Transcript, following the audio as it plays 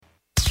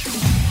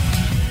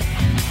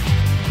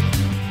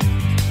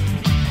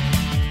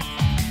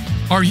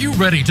Are you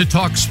ready to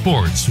talk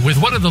sports with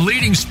one of the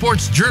leading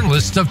sports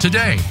journalists of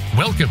today?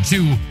 Welcome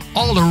to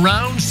All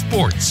Around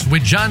Sports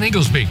with John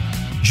Inglesby.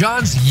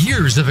 John's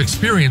years of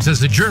experience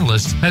as a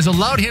journalist has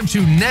allowed him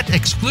to net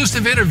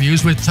exclusive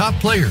interviews with top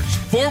players,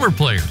 former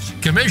players,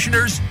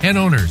 commissioners, and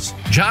owners.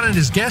 John and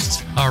his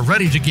guests are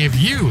ready to give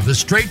you the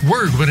straight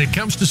word when it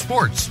comes to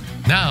sports.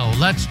 Now,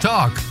 let's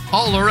talk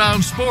All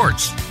Around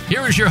Sports.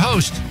 Here is your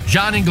host,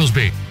 John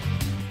Inglesby.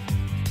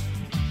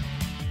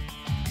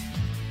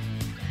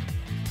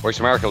 Voice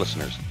America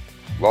listeners,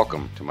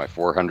 welcome to my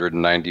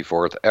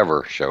 494th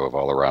ever show of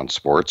All Around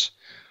Sports.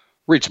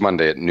 Reach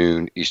Monday at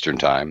noon Eastern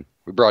Time.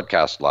 We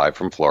broadcast live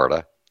from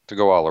Florida to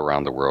go all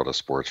around the world of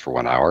sports for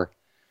 1 hour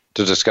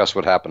to discuss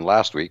what happened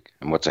last week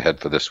and what's ahead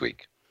for this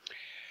week.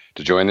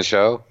 To join the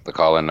show, the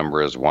call-in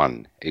number is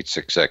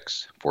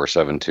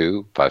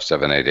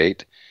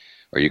 1-866-472-5788,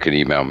 or you can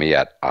email me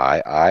at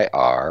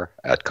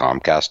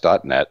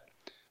iir@comcast.net,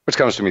 which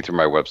comes to me through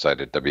my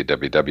website at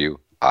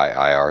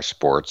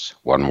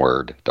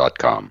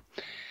www.iirsports.com.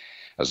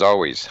 As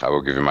always, I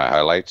will give you my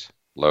highlights,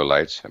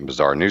 lowlights, and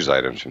bizarre news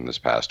items from this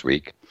past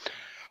week.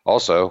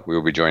 Also, we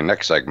will be joined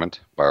next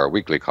segment by our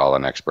weekly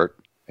call-in expert,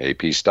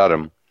 AP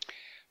Studham,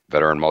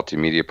 veteran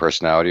multimedia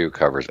personality who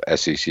covers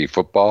SEC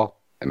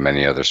football and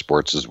many other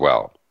sports as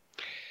well.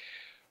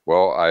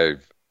 Well,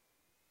 I've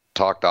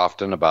talked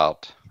often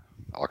about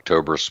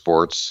October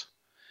sports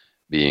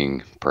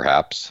being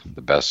perhaps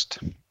the best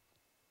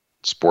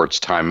sports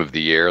time of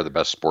the year, the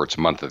best sports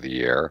month of the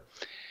year,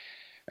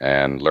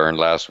 and learned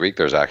last week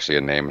there's actually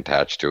a name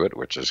attached to it,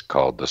 which is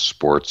called the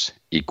sports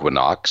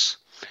equinox,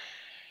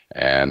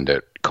 and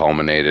it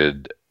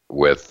culminated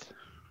with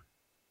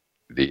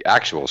the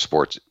actual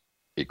sports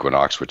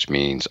equinox, which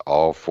means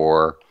all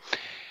four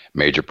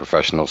major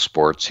professional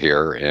sports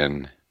here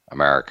in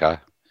America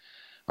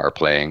are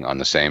playing on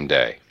the same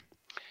day.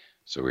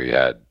 So we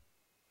had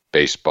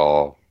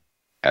baseball,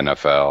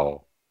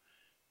 NFL,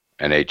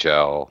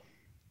 NHL,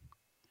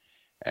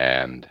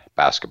 and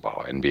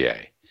basketball,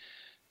 NBA.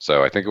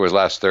 So I think it was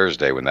last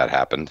Thursday when that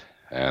happened,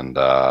 and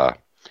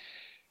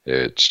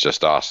it's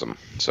just awesome.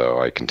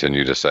 So I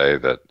continue to say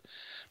that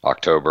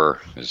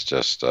October is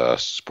just a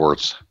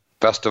sports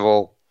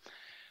festival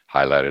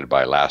highlighted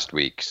by last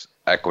week's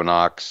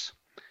equinox,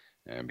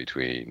 and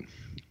between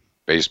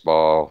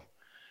baseball,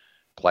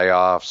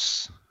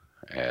 playoffs,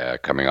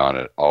 coming on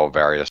at all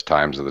various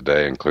times of the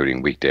day,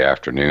 including weekday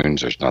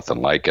afternoons. There's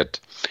nothing like it.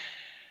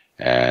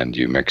 And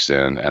you mix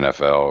in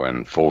NFL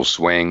in full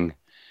swing,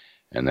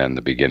 and then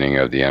the beginning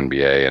of the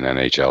NBA and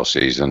NHL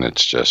season.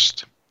 It's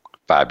just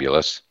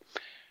fabulous.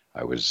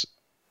 I was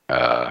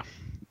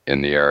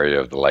in the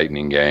area of the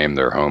Lightning game,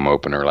 their home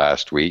opener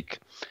last week,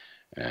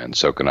 and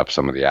soaking up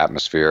some of the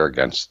atmosphere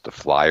against the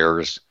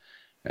Flyers,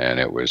 and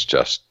it was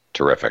just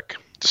terrific,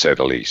 to say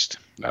the least.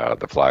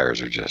 The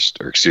Flyers are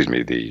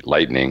the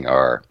Lightning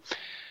are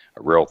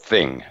a real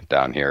thing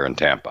down here in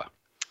Tampa.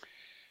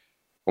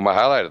 Well, my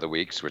highlight of the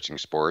week, switching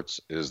sports,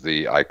 is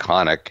the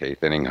iconic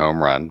eighth-inning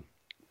home run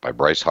by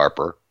Bryce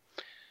Harper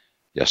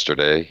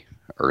yesterday,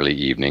 early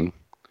evening,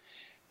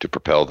 to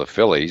propel the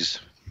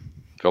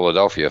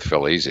Philadelphia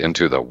Phillies,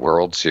 into the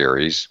World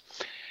Series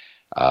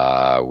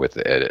with,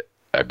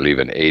 I believe,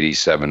 an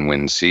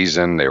 87-win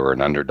season. They were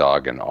an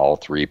underdog in all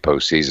three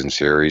postseason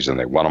series, and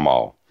they won them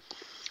all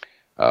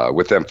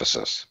with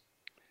emphasis.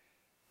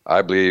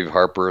 I believe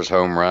Harper's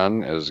home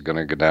run is going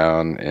to go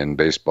down in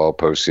baseball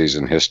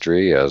postseason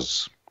history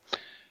as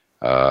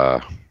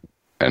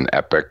an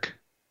epic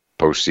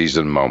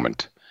postseason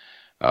moment.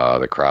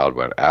 The crowd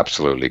went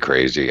absolutely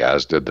crazy,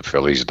 as did the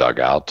Phillies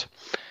dugout.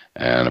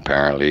 And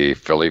apparently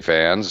Philly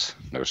fans,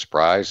 no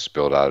surprise,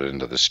 spilled out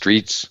into the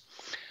streets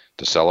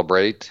to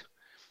celebrate.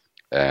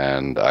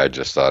 And I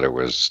just thought it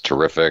was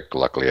terrific.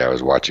 Luckily, I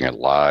was watching it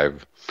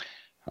live.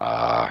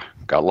 Got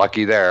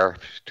lucky there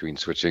between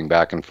switching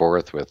back and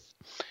forth with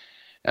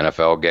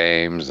NFL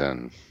games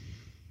and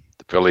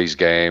the Phillies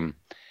game.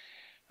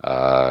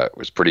 It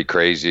was pretty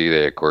crazy.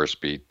 They, of course,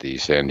 beat the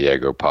San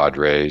Diego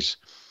Padres,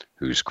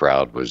 whose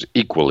crowd was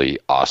equally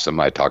awesome.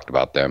 I talked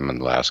about them in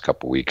the last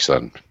couple weeks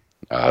on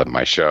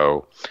my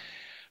show.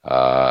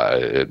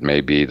 It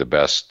may be the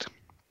best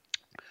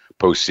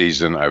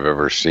postseason I've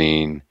ever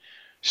seen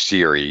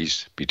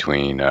series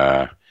between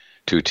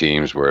two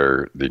teams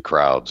where the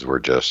crowds were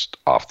just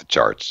off the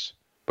charts,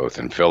 both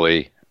in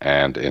Philly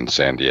and in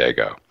San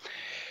Diego.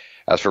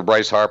 As for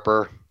Bryce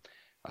Harper,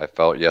 I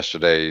felt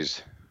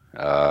yesterday's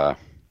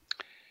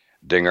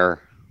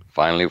dinger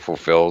finally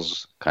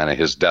fulfills kind of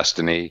his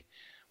destiny.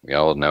 We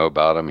all know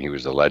about him. He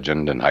was a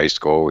legend in high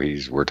school.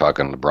 We're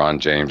talking LeBron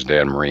James,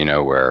 Dan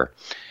Marino, where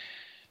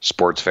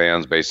sports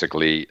fans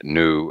basically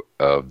knew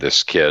of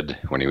this kid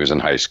when he was in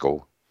high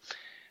school.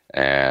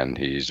 And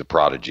he's a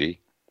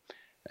prodigy.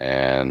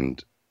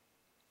 And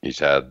he's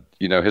had,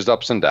 his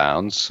ups and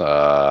downs.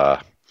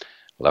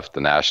 Left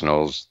the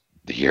Nationals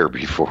the year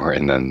before,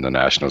 and then the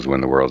Nationals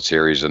win the World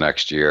Series the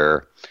next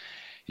year.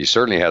 He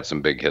certainly had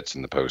some big hits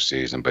in the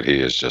postseason, but he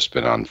has just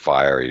been on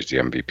fire. He's the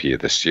MVP of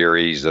the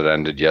series that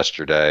ended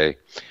yesterday,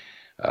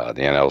 the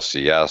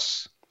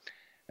NLCS,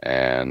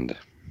 and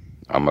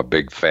I'm a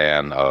big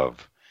fan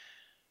of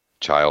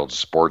child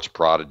sports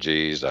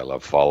prodigies. I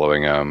love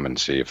following them and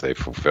see if they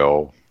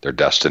fulfill their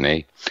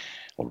destiny.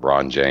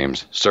 LeBron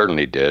James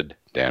certainly did.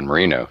 Dan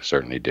Marino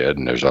certainly did.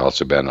 And there's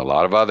also been a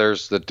lot of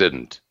others that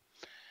didn't.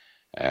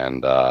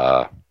 And,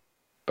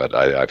 but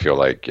I feel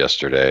like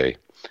yesterday,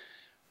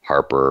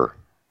 Harper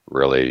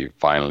really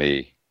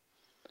finally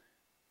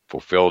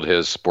fulfilled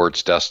his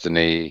sports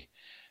destiny,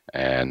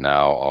 and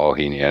now all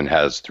he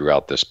has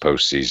throughout this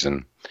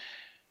postseason.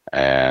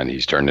 And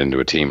he's turned into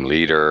a team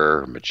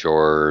leader,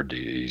 matured.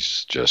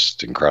 He's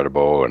just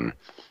incredible, and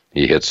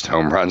he hits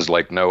home runs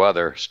like no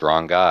other.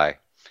 Strong guy.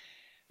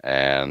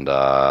 And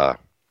now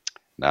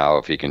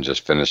if he can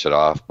just finish it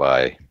off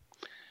by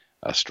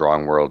a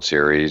strong World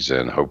Series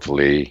and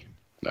hopefully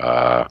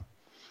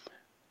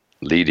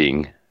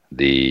leading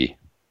the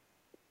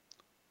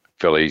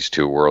Phillies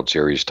to a World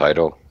Series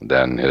title,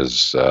 then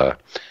his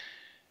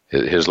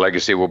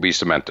legacy will be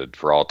cemented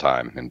for all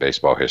time in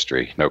baseball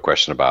history. No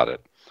question about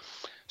it.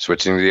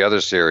 Switching to the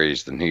other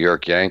series, the New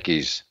York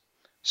Yankees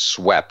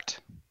swept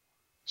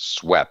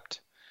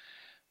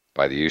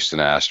by the Houston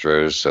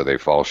Astros, so they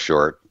fall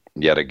short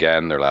yet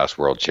again. Their last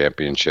World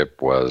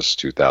Championship was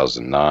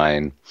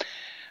 2009,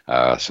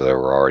 so they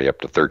were already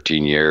up to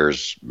 13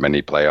 years,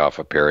 many playoff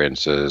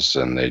appearances,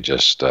 and they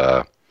just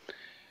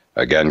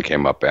again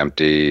came up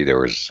empty. There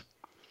was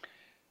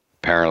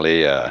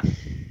apparently a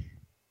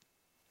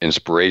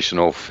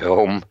inspirational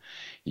film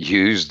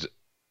used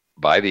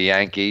by the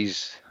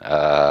Yankees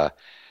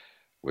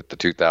with the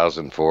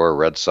 2004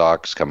 Red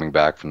Sox coming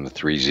back from the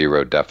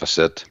 3-0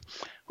 deficit.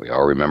 We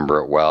all remember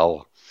it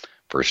well.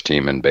 First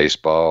team in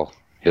baseball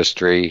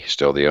history,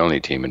 still the only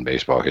team in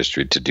baseball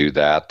history to do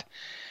that.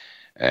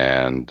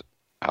 And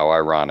how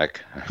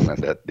ironic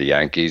that the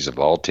Yankees, of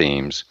all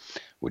teams,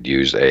 would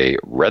use a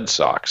Red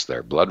Sox,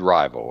 their blood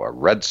rival, a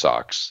Red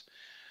Sox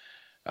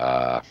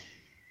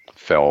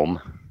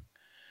film,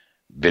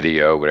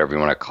 video, whatever you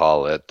want to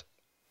call it,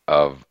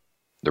 of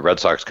the Red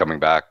Sox coming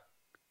back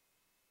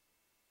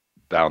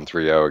down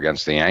 3-0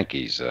 against the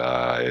Yankees.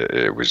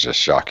 It was just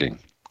shocking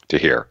to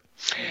hear.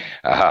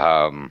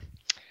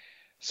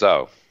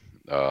 So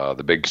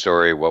the big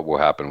story, what will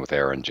happen with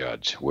Aaron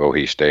Judge? Will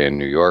he stay in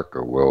New York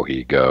or will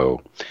he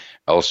go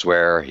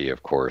elsewhere? He,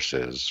 of course,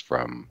 is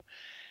from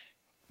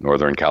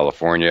Northern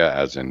California,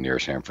 as in near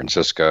San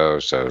Francisco,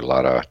 so a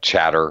lot of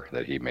chatter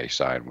that he may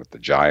sign with the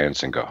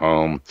Giants and go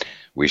home.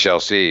 We shall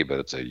see, but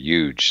it's a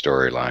huge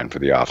storyline for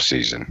the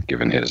offseason,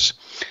 given his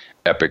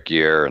epic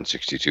year and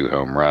 62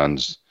 home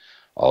runs,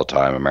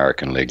 all-time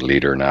American League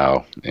leader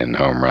now in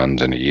home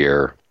runs in a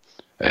year,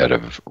 ahead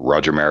of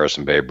Roger Maris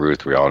and Babe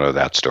Ruth. We all know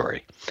that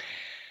story.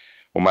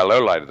 Well, my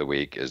low light of the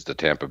week is the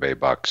Tampa Bay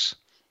Bucks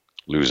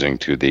losing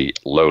to the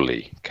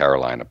lowly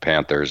Carolina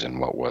Panthers in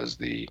what was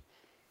the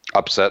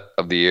upset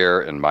of the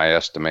year, in my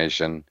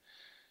estimation.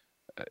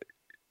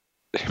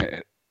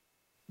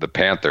 The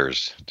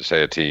Panthers, to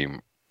say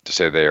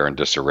they are in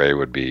disarray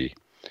would be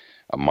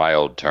a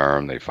mild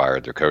term. They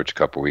fired their coach a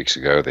couple weeks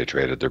ago. They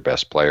traded their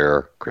best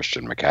player,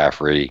 Christian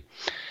McCaffrey,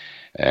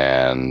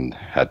 and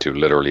had to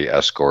literally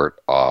escort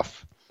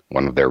off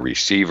one of their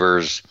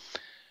receivers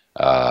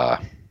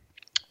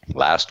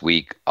last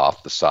week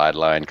off the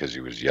sideline because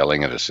he was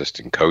yelling at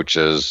assistant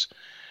coaches.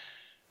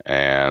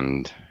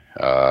 And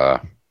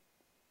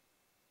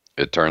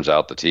it turns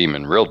out the team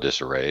in real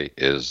disarray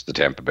is the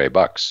Tampa Bay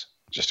Bucks.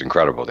 Just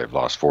incredible. They've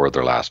lost 4 of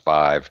their last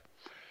 5.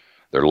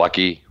 They're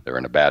lucky. They're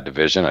in a bad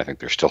division. I think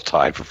they're still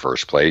tied for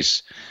first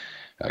place,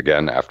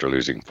 again, after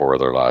losing 4 of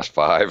their last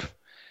 5,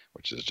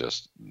 which is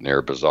just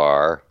near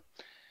bizarre.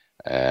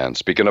 And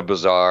speaking of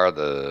bizarre,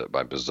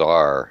 my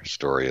bizarre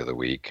story of the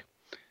week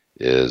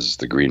is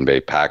the Green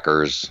Bay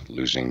Packers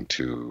losing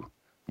to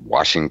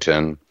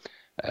Washington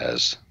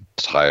as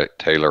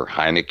Taylor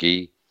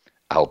Heineke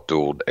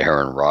outdueled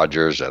Aaron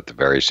Rodgers at the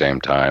very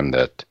same time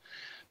that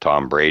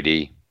Tom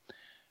Brady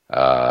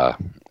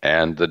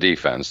and the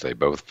defense, they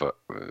both,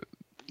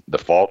 the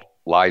fault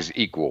lies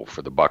equal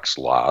for the Bucs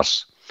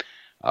loss,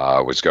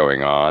 was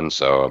going on.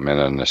 So I'm in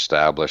an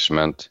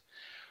establishment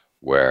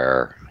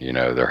where,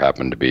 there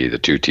happened to be the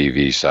 2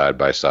 TVs side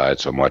by side.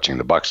 So I'm watching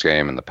the Bucs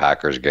game and the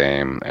Packers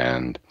game,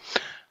 and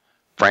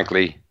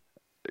frankly,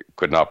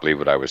 could not believe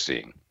what I was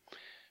seeing.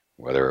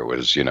 Whether it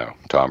was,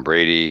 Tom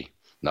Brady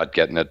not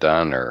getting it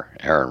done or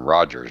Aaron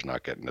Rodgers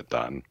not getting it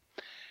done.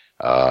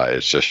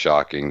 It's just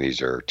shocking.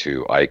 These are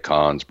 2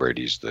 icons.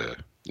 Brady's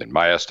in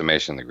my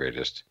estimation, the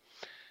greatest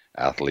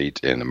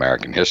athlete in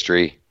American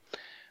history.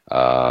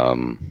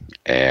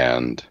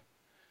 And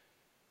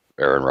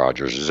Aaron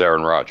Rodgers is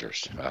Aaron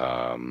Rodgers.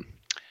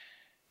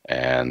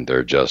 And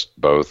they're just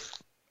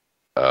both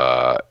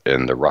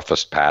in the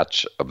roughest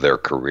patch of their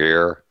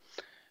career,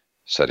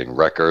 setting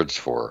records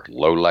for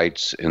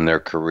lowlights in their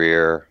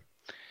career.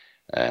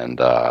 And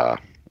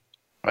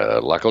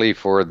luckily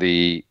for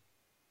the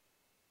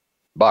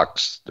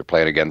Bucks, they're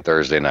playing again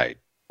Thursday night.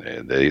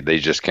 They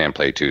just can't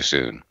play too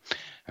soon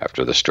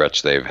after the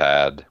stretch they've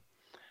had.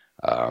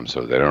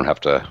 So they don't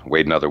have to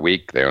wait another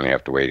week. They only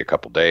have to wait a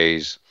couple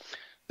days.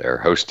 They're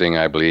hosting,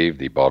 I believe,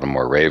 the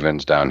Baltimore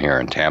Ravens down here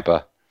in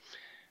Tampa.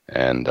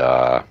 And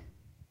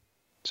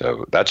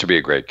so that should be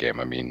a great game.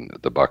 I mean,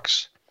 the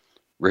Bucs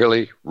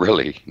really,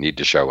 really need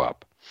to show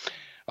up.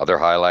 Other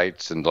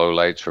highlights and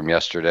lowlights from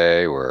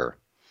yesterday were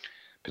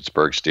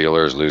Pittsburgh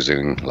Steelers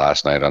losing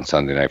last night on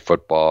Sunday Night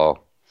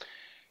Football.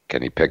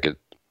 Kenny Pickett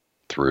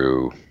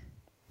threw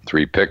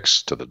 3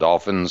 picks to the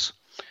Dolphins,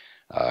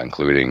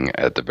 including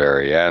at the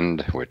very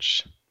end,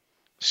 which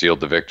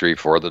sealed the victory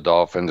for the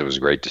Dolphins. It was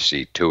great to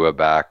see Tua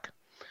back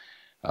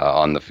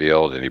on the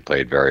field, and he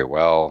played very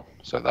well.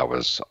 So that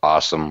was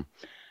awesome,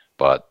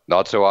 but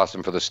not so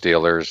awesome for the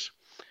Steelers.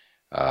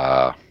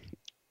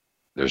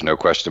 There's no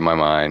question in my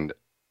mind,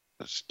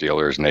 the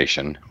Steelers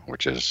Nation,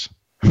 which is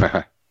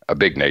a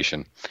big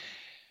nation,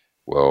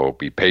 will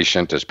be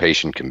patient as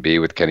patient can be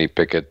with Kenny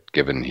Pickett,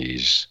 given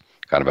he's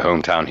kind of a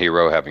hometown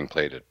hero, having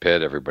played at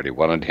Pitt. Everybody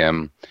wanted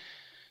him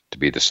to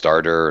be the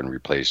starter and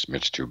replace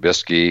Mitch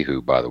Trubisky,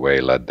 who, by the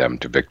way, led them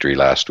to victory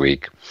last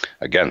week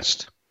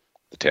against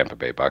the Tampa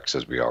Bay Bucs,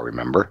 as we all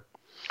remember.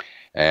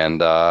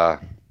 And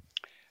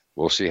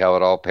we'll see how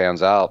it all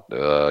pans out.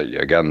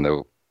 Again,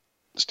 the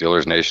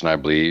Steelers Nation, I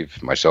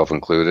believe, myself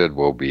included,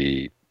 will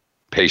be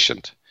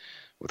patient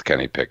with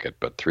Kenny Pickett.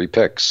 But 3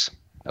 picks,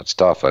 that's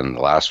tough. And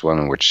the last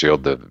one, which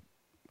sealed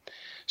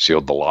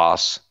the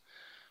loss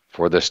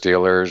for the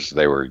Steelers,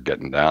 they were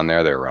getting down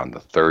there. They were around the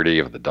 30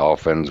 of the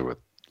Dolphins with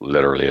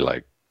literally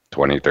like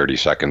 20, 30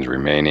 seconds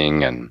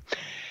remaining. And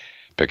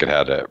Pickett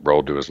had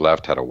rolled to his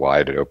left, had a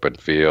wide open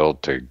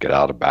field to get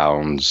out of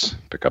bounds,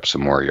 pick up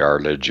some more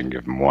yardage, and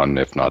give him 1,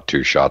 if not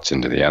 2 shots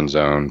into the end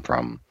zone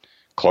from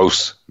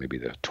close, maybe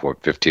the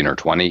 15 or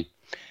 20.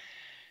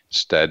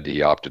 Instead,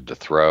 he opted to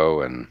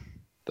throw, and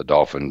the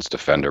Dolphins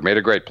defender made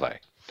a great play.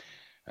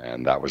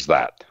 And that was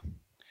that.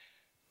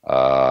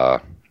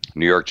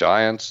 New York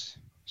Giants,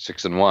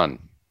 6-1.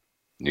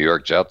 New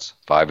York Jets,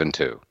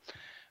 5-2.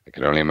 I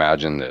can only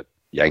imagine that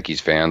Yankees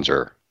fans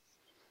are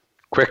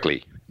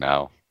quickly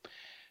now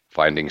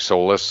finding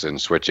solace in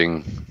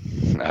switching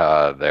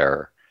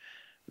their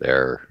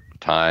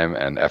time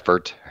and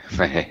effort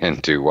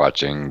into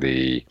watching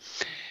the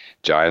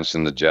Giants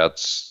and the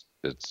Jets.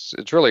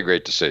 It's really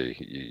great to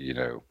see.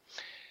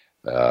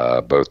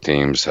 Both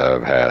teams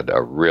have had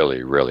a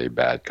really, really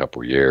bad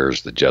couple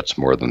years. The Jets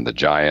more than the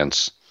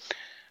Giants,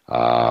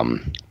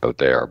 but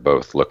they are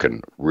both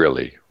looking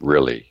really,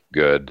 really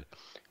good.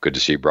 Good to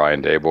see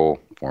Brian Daboll,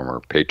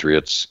 former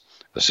Patriots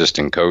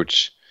assistant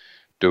coach,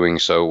 doing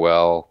so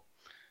well.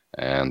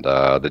 And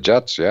the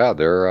Jets,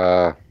 they're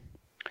a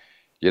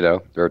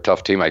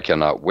tough team. I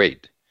cannot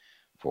wait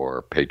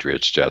for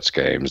Patriots-Jets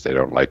games. They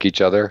don't like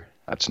each other.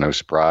 That's no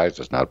surprise.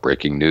 It's not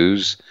breaking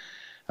news.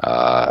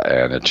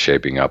 And it's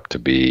shaping up to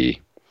be,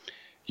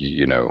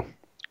 it'll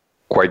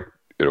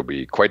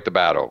be quite the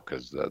battle,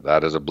 because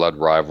that is a blood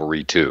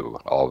rivalry too.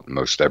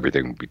 Most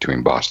everything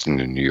between Boston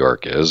and New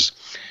York is.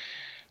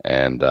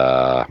 And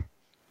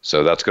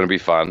so that's going to be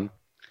fun.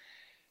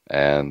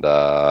 And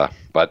but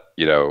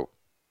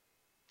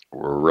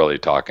we're really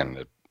talking.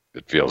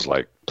 It feels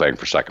like playing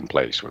for second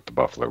place with the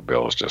Buffalo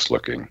Bills just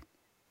looking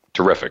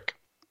terrific.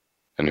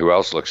 And who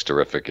else looks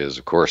terrific is,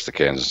 of course, the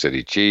Kansas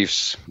City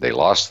Chiefs. They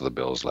lost to the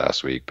Bills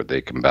last week, but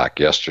they come back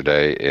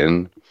yesterday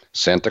in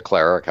Santa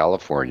Clara,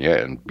 California,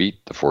 and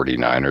beat the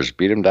 49ers,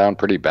 beat them down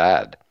pretty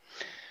bad.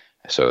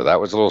 So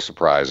that was a little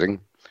surprising.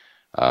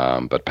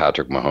 But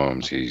Patrick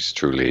Mahomes, he's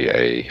truly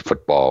a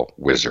football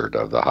wizard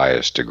of the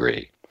highest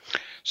degree.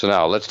 So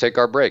now let's take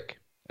our break.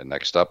 And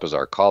next up is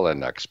our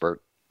call-in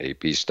expert,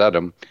 AP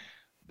Studham,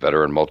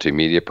 veteran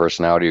multimedia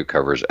personality who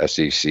covers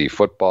SEC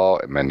football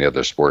and many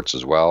other sports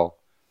as well.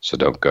 So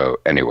don't go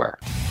anywhere.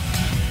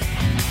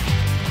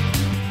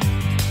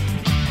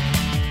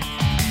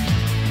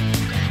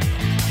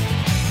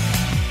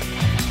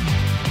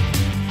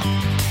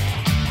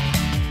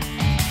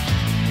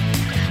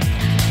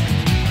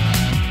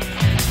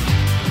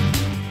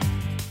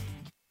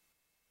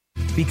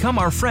 Become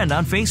our friend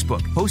on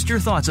Facebook. Post your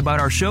thoughts about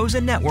our shows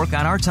and network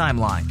on our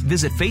timeline.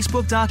 Visit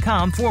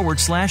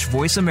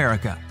Facebook.com/Voice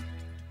America.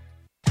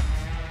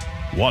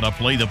 Want to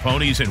play the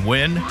ponies and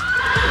win?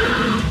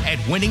 At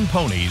Winning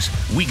Ponies,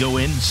 we go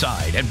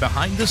inside and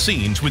behind the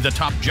scenes with the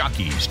top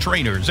jockeys,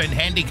 trainers, and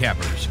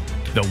handicappers.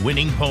 The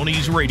Winning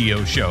Ponies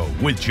radio show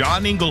with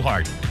John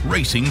Englehart,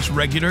 racing's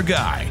regular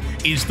guy,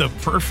 is the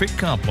perfect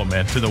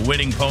complement to the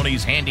Winning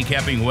Ponies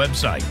handicapping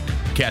website.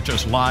 Catch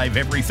us live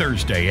every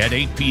Thursday at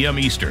 8 p.m.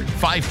 Eastern,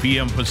 5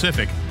 p.m.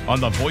 Pacific on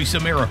the Voice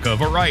America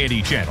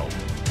Variety Channel.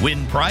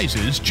 Win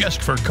prizes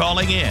just for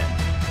calling in.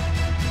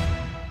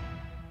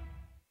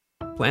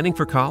 Planning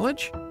for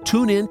college?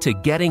 Tune in to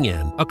Getting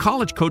In, a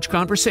college coach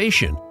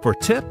conversation for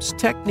tips,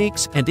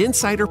 techniques, and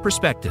insider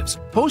perspectives.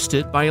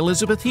 Hosted by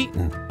Elizabeth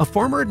Heaton, a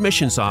former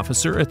admissions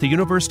officer at the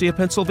University of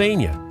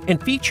Pennsylvania,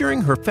 and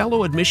featuring her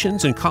fellow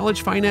admissions and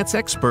college finance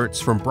experts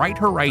from Bright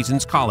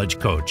Horizons College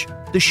Coach.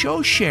 The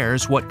show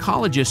shares what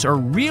colleges are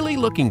really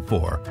looking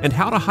for and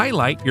how to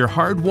highlight your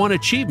hard-won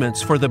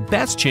achievements for the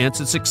best chance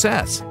at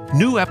success.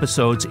 New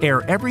episodes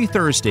air every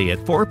Thursday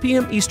at 4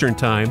 p.m. Eastern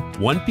Time,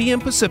 1 p.m.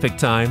 Pacific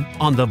Time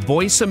on the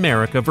Voice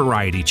America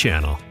Variety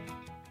Channel.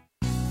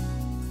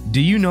 Do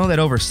you know that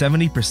over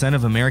 70%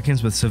 of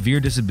Americans with severe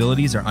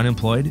disabilities are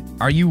unemployed?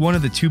 Are you one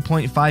of the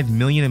 2.5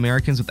 million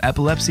Americans with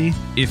epilepsy?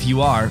 If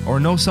you are, or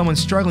know someone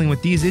struggling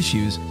with these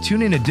issues,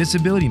 tune in to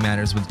Disability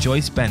Matters with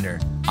Joyce Bender.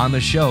 On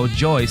the show,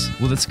 Joyce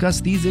will discuss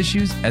these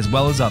issues as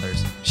well as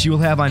others. She will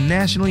have on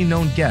nationally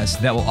known guests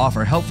that will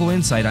offer helpful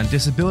insight on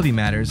disability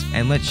matters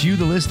and let you,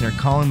 the listener,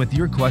 call in with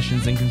your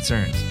questions and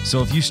concerns.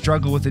 So if you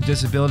struggle with a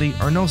disability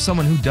or know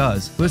someone who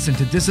does, listen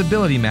to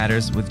Disability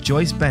Matters with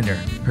Joyce Bender,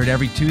 heard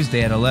every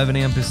Tuesday at 11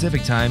 a.m.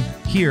 Pacific Time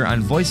here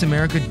on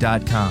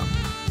VoiceAmerica.com.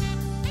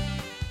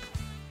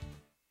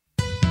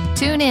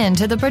 Tune in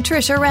to The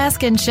Patricia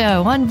Raskin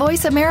Show on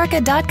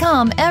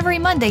VoiceAmerica.com every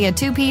Monday at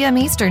 2 p.m.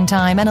 Eastern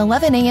Time and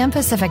 11 a.m.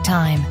 Pacific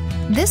Time.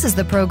 This is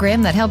the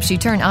program that helps you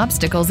turn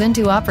obstacles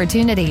into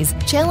opportunities,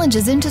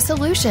 challenges into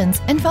solutions,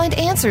 and find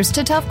answers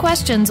to tough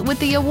questions with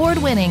the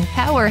award-winning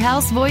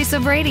powerhouse voice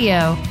of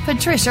radio,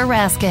 Patricia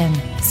Raskin.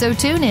 So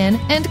tune in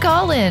and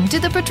call in to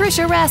The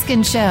Patricia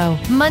Raskin Show,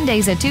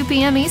 Mondays at 2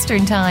 p.m.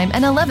 Eastern Time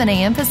and 11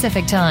 a.m.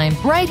 Pacific Time,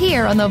 right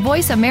here on the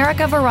Voice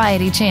America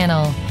Variety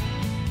Channel.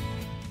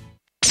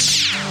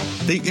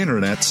 The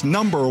Internet's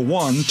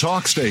 #1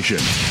 talk station.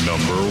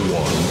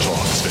 #1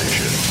 talk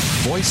station.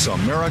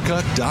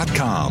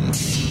 VoiceAmerica.com.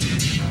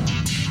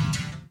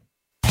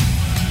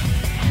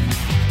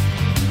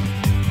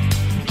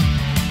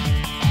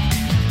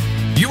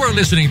 You are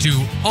listening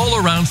to All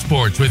Around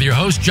Sports with your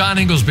host, John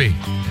Inglesby.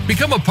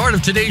 Become a part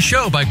of today's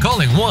show by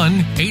calling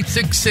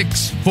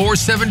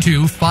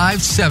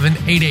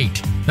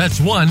 1-866-472-5788. That's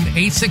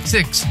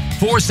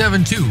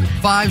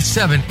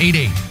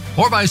 1-866-472-5788.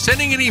 Or by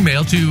sending an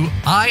email to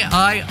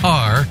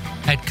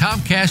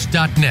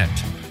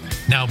iir@comcast.net.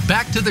 Now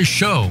back to the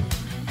show.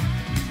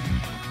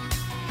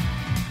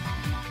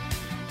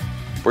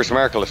 Voice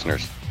America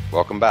listeners,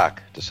 welcome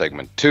back to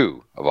segment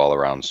 2 of All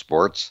Around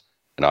Sports,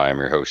 and I am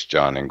your host,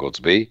 John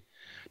Inglesby.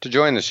 To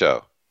join the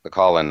show, the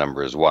call-in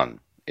number is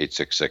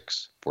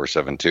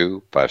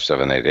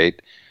 1-866-472-5788,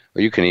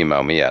 or you can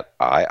email me at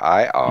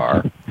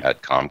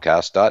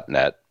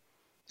iir@comcast.net.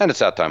 And it's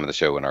that time of the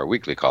show when our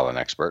weekly call-in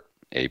expert,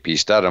 AP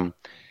Studham,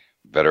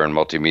 veteran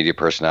multimedia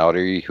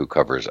personality who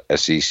covers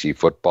SEC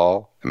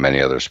football and many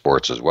other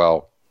sports as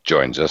well,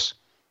 joins us.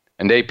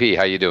 And AP,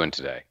 how you doing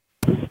today?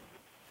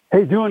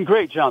 Hey, doing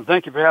great, John.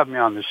 Thank you for having me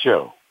on the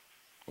show.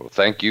 Well,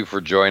 thank you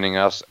for joining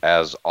us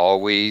as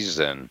always.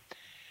 And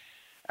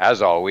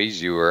as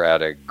always, you were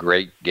at a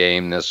great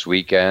game this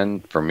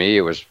weekend. For me,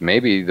 it was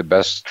maybe the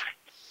best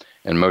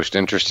and most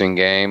interesting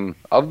game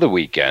of the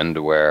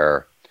weekend,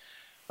 where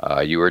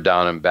you were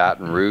down in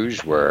Baton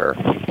Rouge, where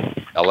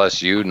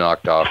LSU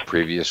knocked off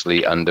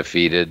previously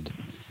undefeated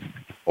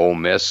Ole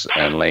Miss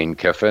and Lane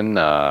Kiffin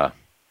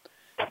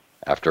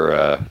after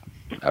a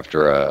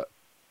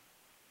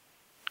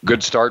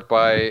good start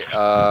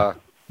by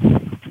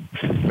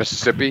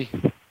Mississippi.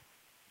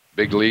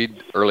 Big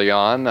lead early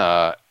on.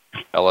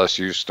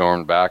 LSU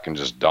stormed back and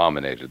just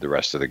dominated the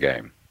rest of the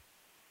game.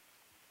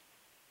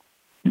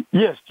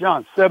 Yes,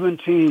 John,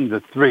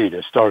 17-3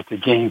 to start the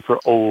game for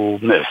Ole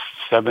Miss.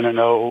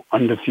 7-0,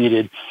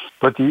 undefeated.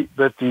 But the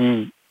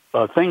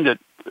thing that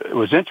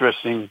was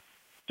interesting,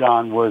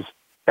 John, was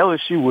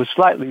LSU was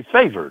slightly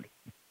favored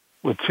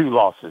with 2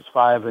 losses,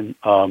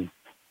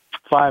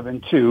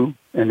 5-2,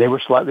 and they were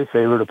slightly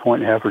favored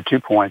 1.5 or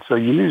 2 points. So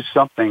you knew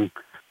something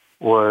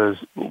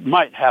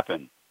might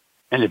happen,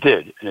 and it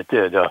did.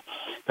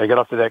 They got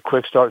off to that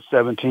quick start,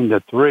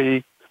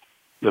 17-3.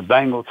 The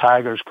Bengal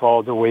Tigers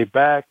crawled their way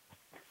back.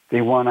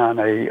 They won on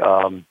a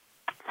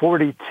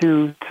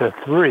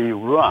 42-3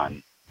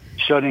 run,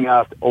 shutting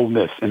out Ole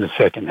Miss in the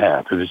second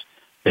half.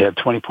 They had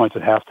 20 points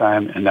at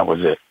halftime, and that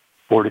was it.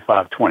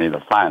 45-20, the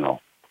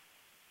final.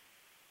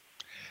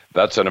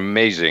 That's an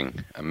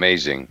amazing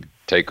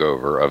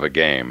takeover of a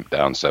game,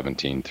 down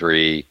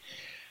 17-3.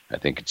 I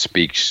think it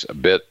speaks a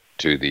bit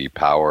to the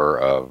power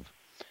of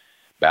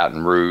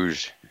Baton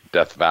Rouge,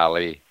 Death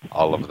Valley,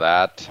 all of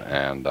that.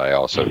 And I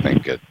also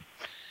think it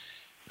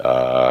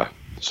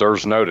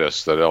serves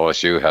notice that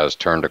LSU has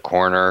turned a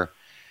corner.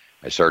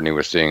 I certainly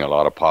was seeing a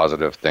lot of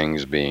positive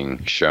things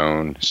being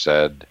shown,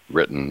 said,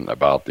 written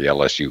about the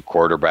LSU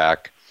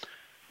quarterback,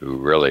 who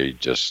really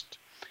just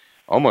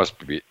almost,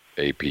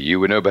 AP, you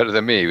would know better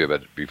than me,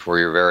 but before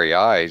your very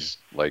eyes,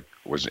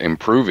 was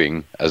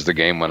improving as the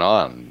game went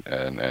on,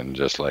 and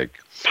just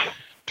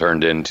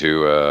turned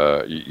into,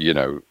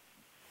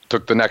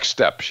 took the next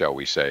step, shall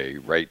we say,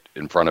 right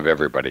in front of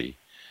everybody,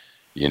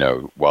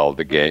 while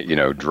the game,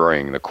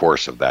 during the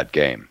course of that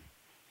game.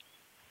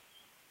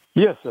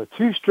 Yes,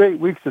 2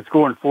 straight weeks of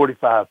scoring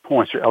 45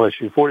 points for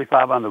LSU.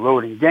 45 on the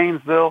road in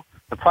Gainesville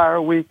the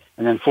prior week,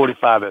 and then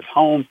 45 at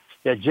home.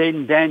 Yeah,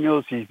 Jaden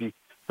Daniels, he's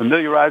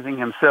familiarizing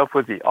himself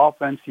with the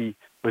offense. He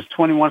was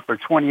 21 for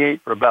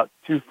 28 for about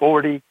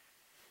 240.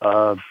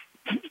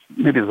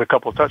 Maybe there's a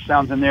couple of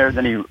touchdowns in there.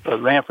 Then he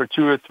ran for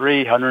 2 or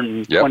 3,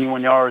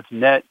 121 yards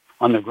net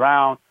on the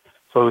ground.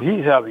 So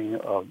he's having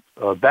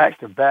a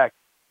back-to-back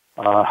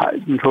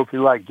Heisman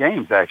Trophy-like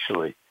games,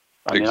 actually.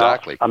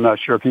 Exactly. I'm not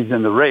sure if he's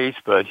in the race,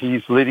 but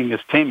he's leading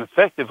his team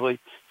effectively.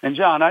 And,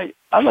 John, I'd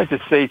like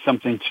to say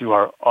something to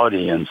our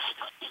audience.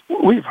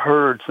 We've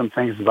heard some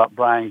things about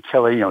Brian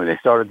Kelly. They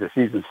started the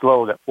season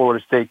slow, that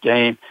Florida State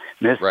game,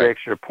 missed the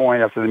extra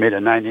point after they made a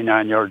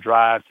 99-yard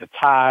drive to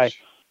tie.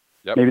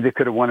 Yep. Maybe they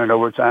could have won in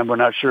overtime. We're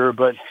not sure.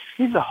 But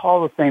he's a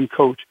Hall of Fame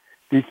coach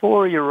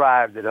before he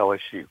arrived at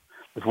LSU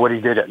with what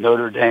he did at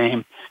Notre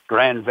Dame,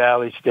 Grand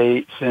Valley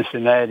State,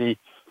 Cincinnati.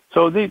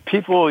 So these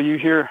people, you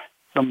hear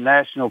some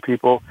national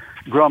people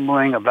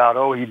grumbling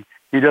about,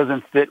 he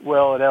doesn't fit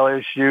well at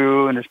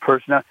LSU and his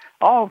personnel.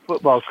 All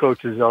football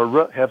coaches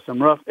have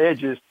some rough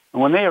edges,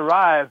 and when they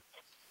arrive,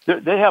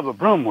 they have a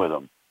broom with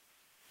them.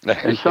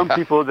 And some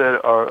people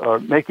that are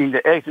making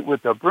the exit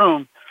with the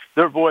broom,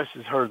 their voice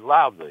is heard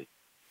loudly.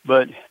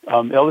 But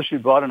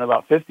LSU brought in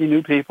about 50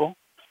 new people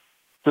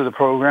to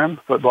the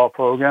football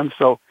program.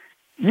 So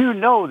you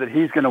know that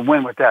he's going to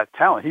win with that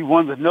talent. He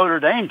won with Notre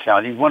Dame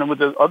talent. He won with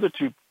the other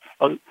two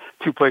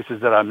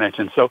places that I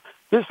mentioned. So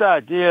this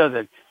idea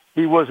that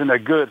he wasn't a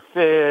good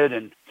fit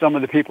and some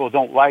of the people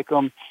don't like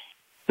him,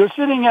 they're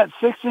sitting at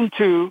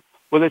 6-2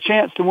 with a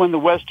chance to win the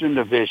Western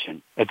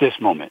Division at this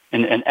moment.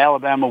 And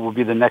Alabama will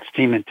be the next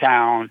team in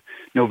town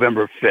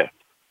November 5th.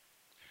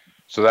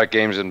 So that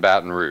game's in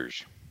Baton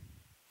Rouge.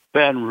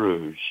 Baton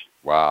Rouge.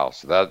 Wow.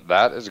 So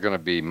that is going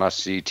to be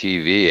must-see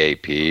TV,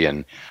 AP.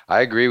 And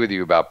I agree with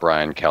you about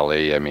Brian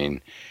Kelly. I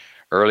mean,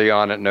 early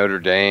on at Notre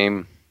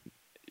Dame,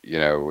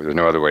 there's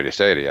no other way to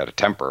say it. He had a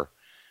temper.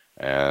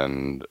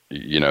 And,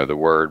 the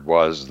word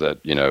was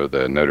that,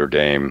 the Notre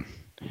Dame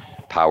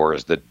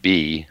powers that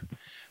be,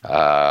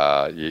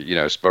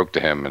 spoke to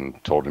him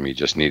and told him he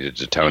just needed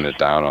to tone it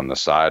down on the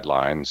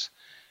sidelines.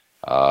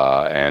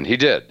 And he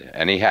did,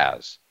 and he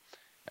has.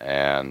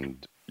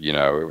 And,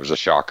 it was a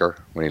shocker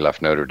when he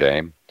left Notre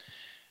Dame.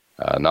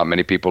 Not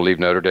many people leave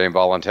Notre Dame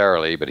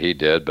voluntarily, but he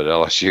did. But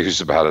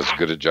LSU's about as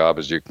good a job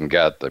as you can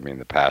get. I mean,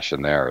 the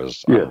passion there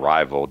is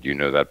unrivaled. You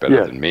know that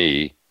better than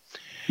me.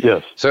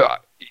 Yes. So, I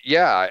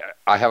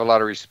have a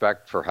lot of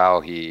respect for how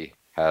he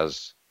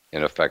has,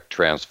 in effect,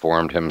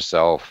 transformed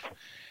himself.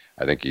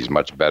 I think he's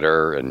much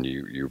better, and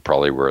you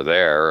probably were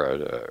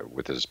there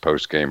with his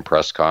post-game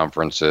press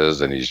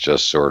conferences, and he's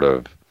just sort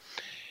of,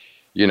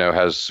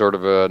 has sort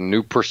of a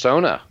new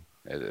persona.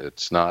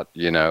 It's not,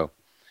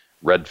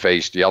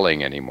 red-faced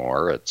yelling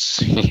anymore.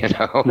 It's,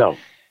 No.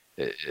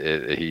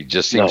 He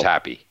just seems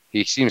happy.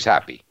 He seems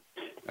happy.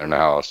 I don't know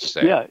how else to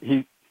say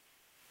it.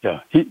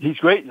 He's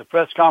great in the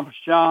press conference,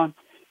 John.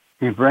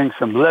 He brings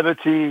some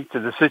levity to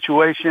the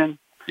situation.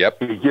 Yep.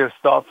 He gives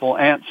thoughtful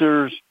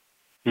answers.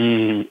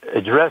 He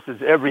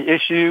addresses every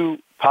issue,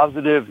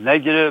 positive,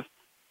 negative,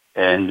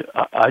 and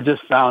I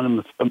just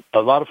found him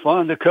a lot of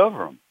fun to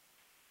cover him.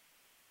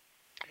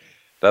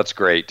 That's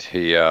great.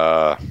 He,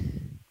 I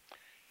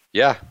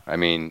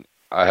mean,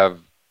 I have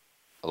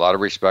a lot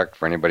of respect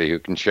for anybody who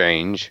can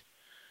change,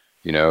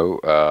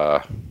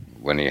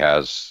 when he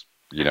has,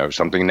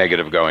 something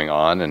negative going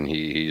on, and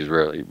he's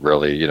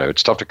really,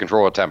 it's tough to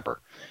control a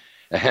temper.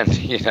 And,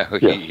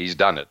 he's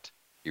done it.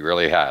 He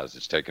really has.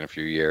 It's taken a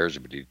few years,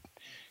 but he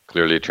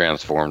clearly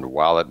transformed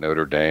while at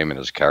Notre Dame and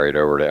has carried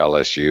over to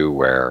LSU,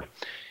 where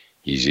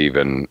he's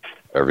even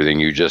everything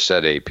you just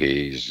said, AP.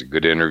 He's a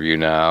good interview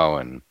now,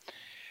 and,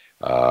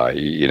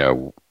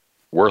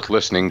 worth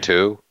listening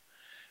to,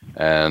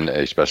 and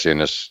especially in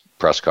his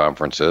press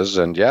conferences.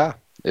 And,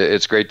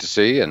 it's great to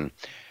see. And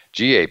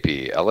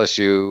GAP,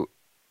 LSU,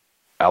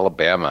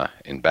 Alabama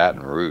in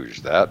Baton Rouge,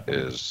 that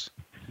has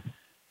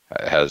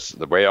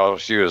the way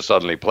LSU is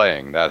suddenly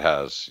playing, that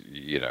has,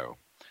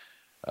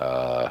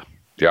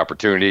 the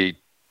opportunity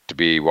to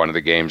be one of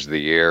the games of the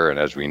year. And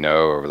as we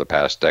know, over the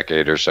past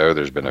decade or so,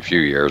 there's been a few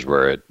years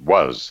where it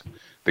was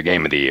the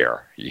game of the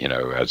year,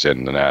 as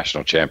in the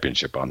national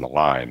championship on the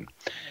line.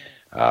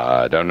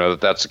 I don't know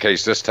that that's the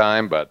case this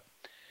time, but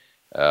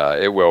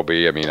it will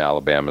be. I mean,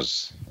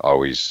 Alabama's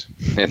always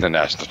in the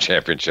national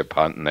championship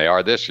hunt, and they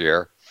are this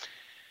year.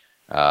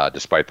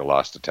 Despite the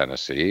loss to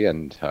Tennessee.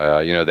 And,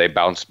 they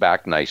bounced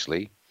back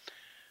nicely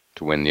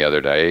to win the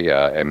other day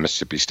at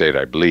Mississippi State,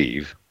 I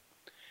believe.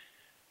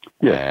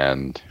 Yeah.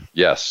 And,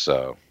 yes,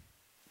 so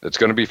it's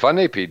going to be fun,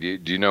 AP. Do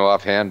you know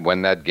offhand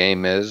when that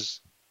game is?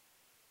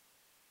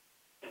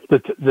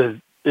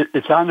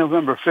 It's on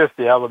November 5th,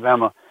 the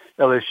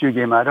Alabama-LSU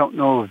game. I don't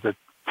know the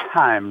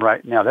time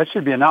right now. That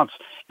should be announced.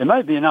 It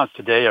might be announced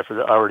today if it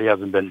already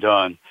hasn't been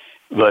done.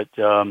 But,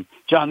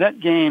 John, that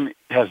game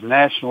has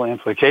national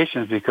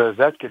implications because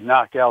that could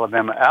knock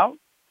Alabama out.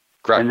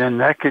 Correct. And then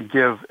that could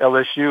give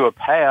LSU a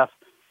path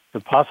to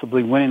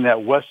possibly winning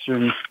that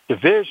Western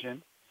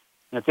Division.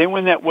 And if they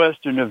win that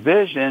Western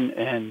Division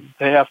and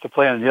they have to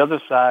play on the other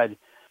side,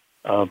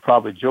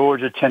 probably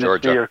Georgia,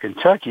 Tennessee, or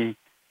Kentucky,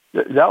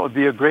 that would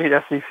be a great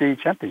SEC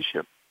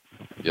championship.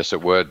 Yes,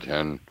 it would.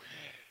 And,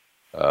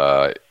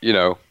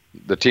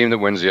 the team that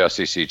wins the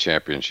SEC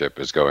championship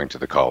is going to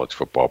the college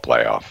football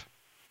playoff.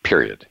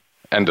 Period.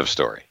 End of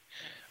story.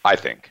 I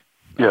think.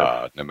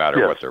 No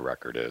matter what their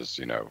record is,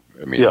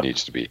 it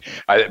needs to be.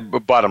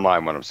 But bottom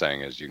line, what I'm saying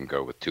is you can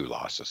go with 2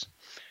 losses.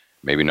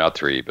 Maybe not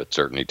 3, but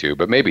certainly 2,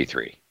 but maybe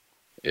 3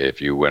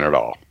 if you win it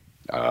all,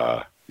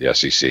 the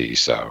SEC.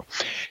 So,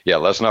 yeah,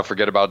 let's not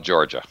forget about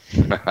Georgia.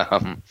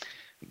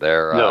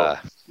 They're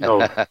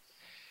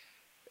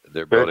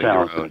they're building their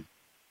own,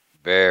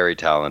 very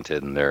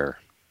talented, and they're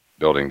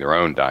building their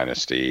own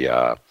dynasty.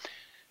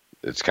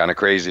 It's kind of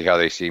crazy how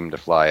they seem to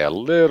fly a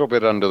little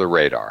bit under the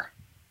radar.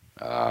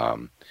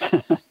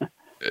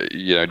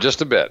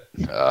 Just a bit.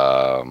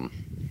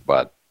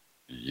 But,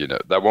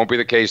 that won't be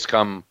the case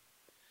come,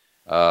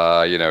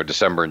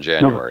 December and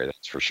January.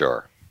 That's for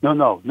sure.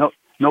 No.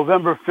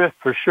 November 5th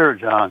for sure,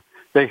 John.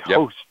 They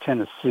host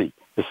Tennessee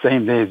the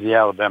same day as the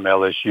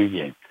Alabama-LSU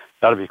game.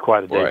 That'll be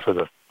quite a day for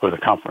the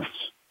conference.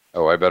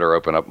 Oh, I better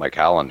open up my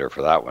calendar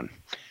for that one.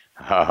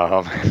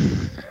 I'm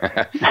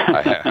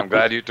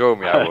glad you told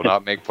me. I will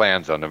not make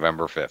plans on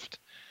November 5th.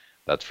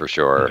 That's for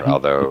sure,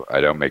 although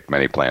I don't make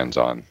many plans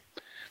on.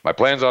 My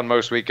plans on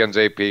most weekends,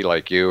 AP,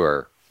 like you,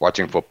 are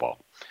watching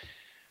football.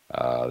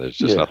 There's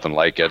just nothing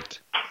like it,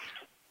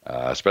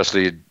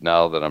 especially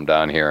now that I'm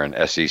down here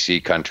in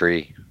SEC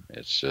country.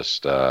 It's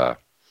just, I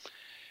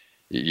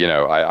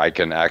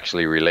can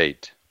actually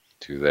relate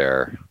to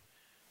their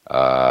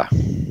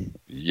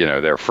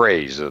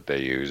phrase that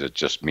they use. It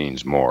just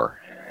means more.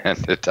 And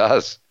it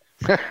does.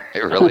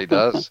 It really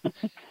does.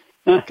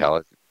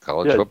 College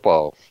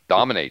football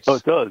dominates. Oh,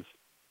 it does.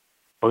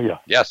 Oh, yeah.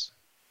 Yes.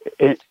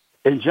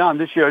 And John,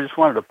 this year I just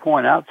wanted to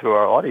point out to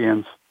our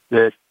audience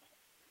that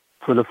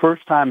for the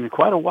first time in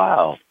quite a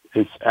while,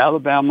 it's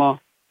Alabama,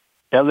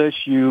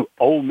 LSU,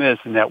 Ole Miss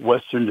in that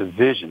Western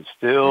Division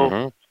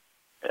still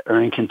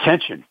are in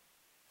contention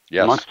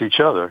amongst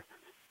each other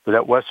for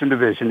that Western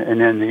Division.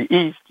 And then the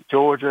East,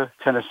 Georgia,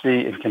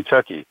 Tennessee, and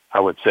Kentucky, I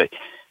would say.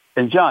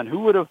 And John, who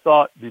would have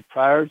thought that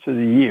prior to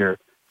the year,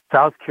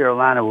 South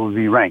Carolina would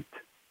be ranked?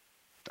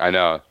 I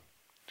know.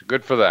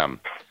 Good for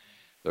them.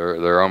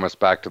 They're almost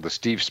back to the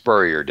Steve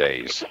Spurrier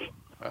days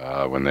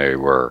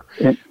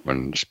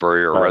when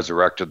Spurrier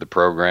resurrected the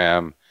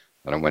program,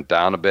 and it went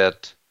down a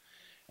bit,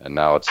 and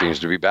now it seems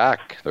to be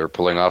back. They're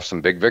pulling off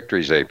some big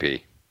victories, AP.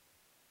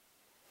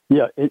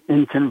 Yeah,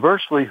 and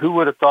conversely, who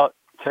would have thought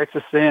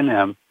Texas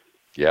A&M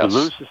would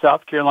lose to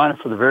South Carolina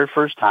for the very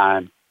first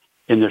time,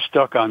 and they're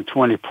stuck on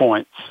 20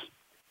 points.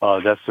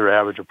 That's their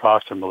average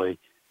approximately.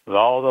 With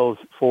all those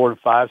 4-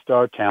 to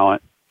 5-star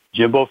talent,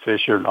 Jimbo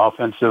Fisher, an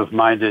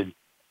offensive-minded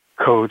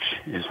coach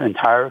his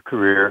entire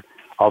career,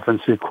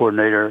 offensive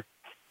coordinator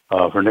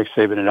for Nick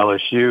Saban at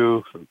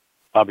LSU, for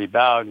Bobby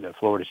Bowden at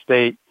Florida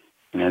State,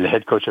 and then the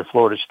head coach at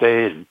Florida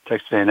State and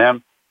Texas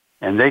A&M,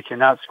 and they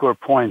cannot score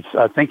points.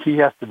 I think he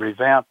has to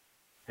revamp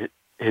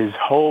his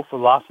whole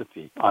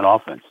philosophy on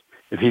offense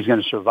if he's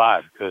going to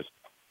survive, because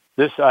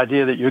this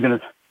idea that you're going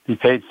to be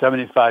paid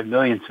 $75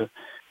 million to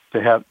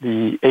have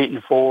the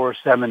 8-4,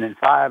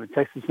 7-5 at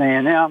Texas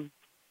A&M,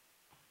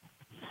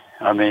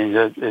 I mean,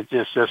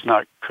 it's just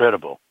not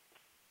credible.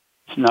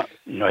 It's not,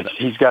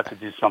 he's got to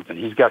do something.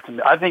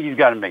 I think he's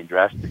got to make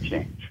drastic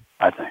change,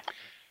 I think.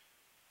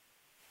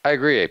 I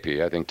agree, AP.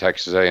 I think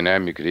Texas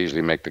A&M, you could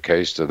easily make the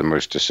case to the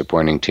most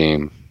disappointing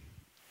team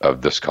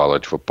of this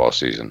college football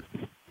season.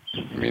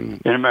 I mean,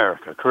 in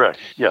America, correct?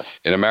 Yes.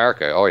 In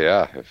America, oh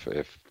yeah.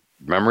 If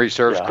memory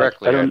serves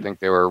correctly, I think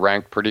they were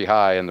ranked pretty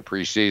high in the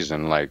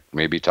preseason, like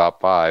maybe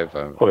top 5.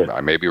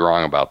 I may be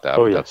wrong about that,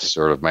 but that's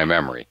sort of my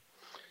memory.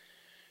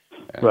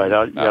 Right.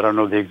 I don't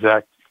know the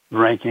exact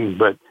ranking,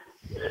 but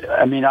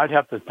I mean, I'd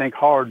have to think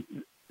hard.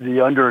 The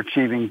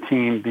underachieving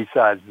team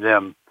besides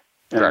them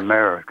in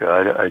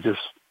America, I just.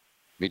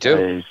 Me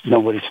too.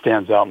 Nobody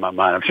stands out in my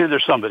mind. I'm sure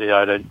there's somebody I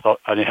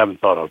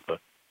haven't thought of, but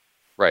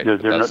they're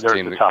at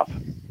the top.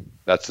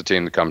 That's the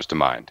team that comes to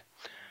mind.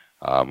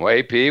 Well,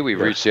 AP, we've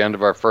reached the end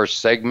of our first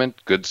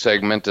segment. Good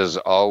segment as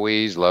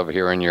always. Love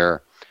hearing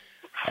your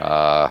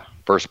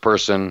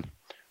first-person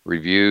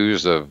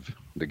reviews of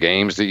the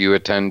games that you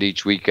attend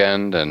each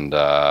weekend. And,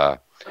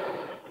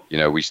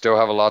 we still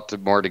have a lot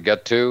more to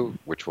get to,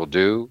 which we'll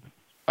do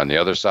on the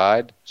other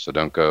side, so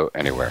don't go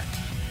anywhere.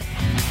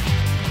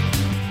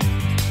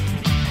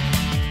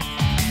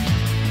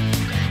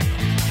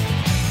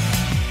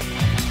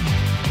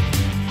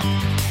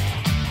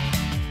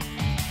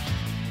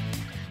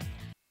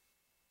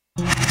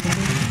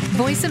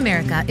 Voice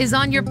America is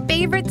on your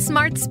favorite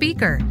smart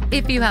speaker.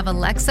 If you have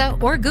Alexa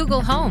or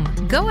Google Home,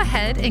 go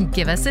ahead and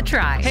give us a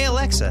try. Hey,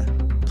 Alexa,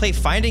 play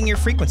Finding Your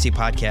Frequency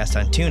podcast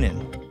on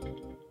TuneIn.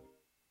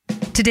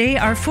 Today,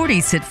 our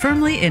 40s sit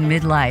firmly in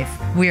midlife.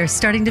 We are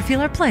starting to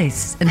feel our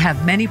place and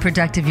have many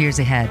productive years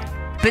ahead.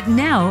 But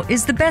now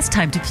is the best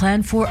time to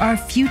plan for our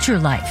future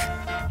life.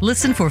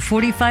 Listen for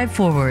 45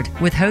 Forward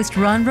with host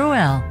Ron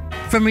Roel.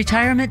 From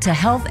retirement to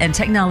health and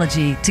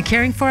technology to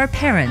caring for our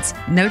parents,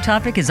 no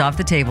topic is off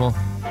the table.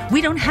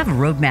 We don't have a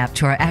roadmap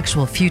to our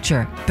actual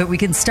future, but we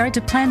can start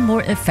to plan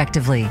more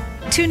effectively.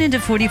 Tune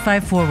into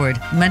 45 Forward,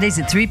 Mondays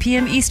at 3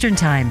 p.m. Eastern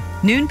Time,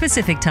 noon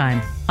Pacific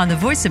Time, on the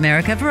Voice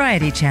America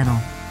Variety Channel.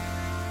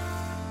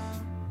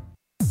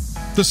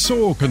 The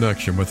Soul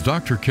Connection with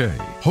Dr. K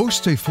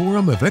hosts a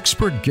forum of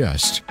expert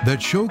guests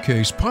that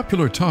showcase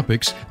popular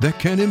topics that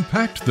can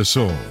impact the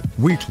soul.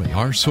 Weekly,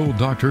 our soul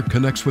doctor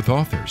connects with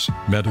authors,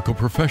 medical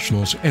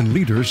professionals, and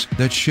leaders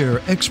that share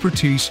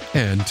expertise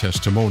and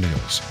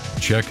testimonials.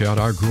 Check out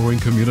our growing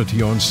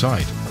community on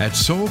site at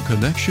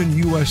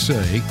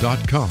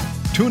soulconnectionusa.com.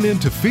 Tune in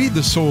to Feed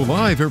the Soul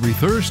live every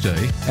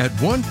Thursday at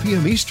 1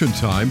 p.m. Eastern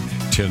Time,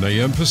 10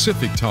 a.m.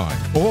 Pacific Time,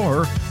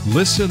 or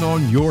listen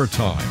on your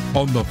time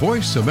on the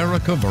Voice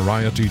America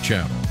Variety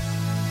Channel.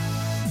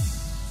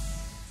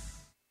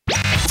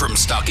 From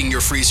stocking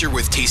your freezer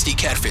with tasty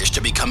catfish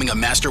to becoming a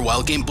master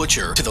wild game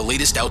butcher to the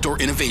latest outdoor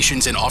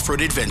innovations and off-road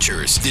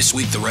adventures, this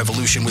week the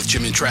Revolution with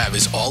Jim and Trav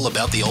is all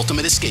about the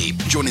ultimate escape.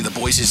 Joining the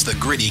boys is the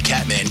gritty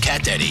Catman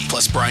Cat Daddy,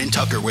 plus Brian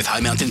Tucker with High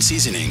Mountain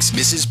Seasonings,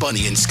 Mrs.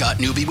 Bunny and Scott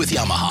Newby with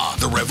Yamaha.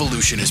 The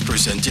Revolution is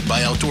presented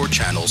by Outdoor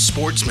Channel,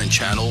 Sportsman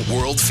Channel,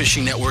 World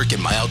Fishing Network,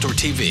 and My Outdoor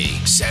TV.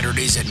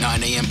 Saturdays at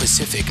 9 a.m.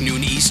 Pacific,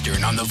 noon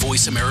Eastern on the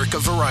Voice America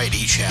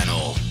Variety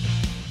Channel.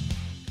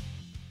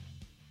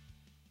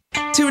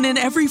 Tune in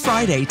every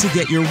Friday to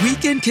get your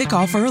weekend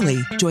kickoff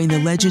early. Join the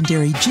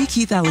legendary G.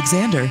 Keith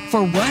Alexander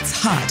for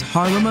What's Hot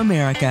Harlem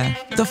America.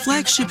 The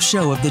flagship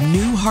show of the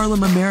new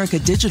Harlem America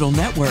Digital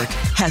Network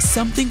has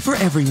something for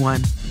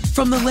everyone.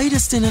 From the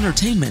latest in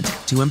entertainment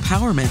to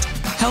empowerment,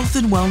 health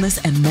and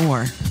wellness, and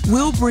more,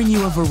 we'll bring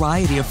you a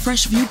variety of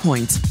fresh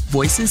viewpoints,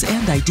 voices,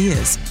 and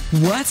ideas.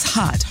 What's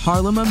Hot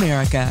Harlem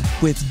America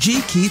with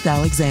G. Keith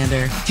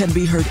Alexander can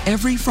be heard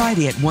every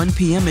Friday at 1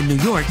 p.m. in New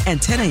York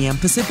and 10 a.m.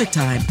 Pacific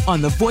Time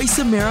on the Voice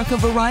America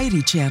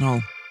Variety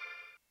Channel.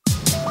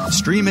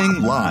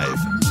 Streaming live,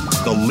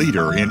 the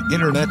leader in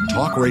Internet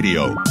talk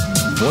radio,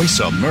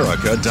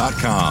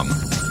 voiceamerica.com.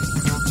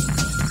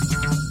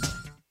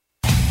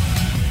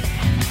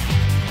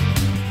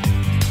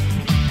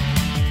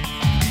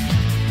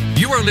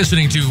 You are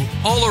listening to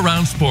All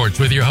Around Sports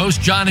with your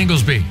host, John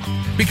Inglesby.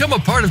 Become a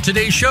part of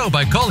today's show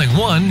by calling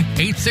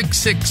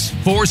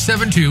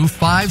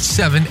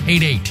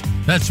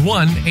 1-866-472-5788. That's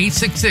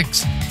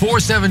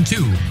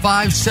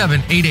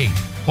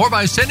 1-866-472-5788. Or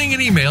by sending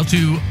an email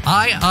to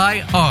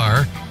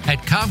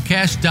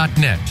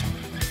iir@comcast.net.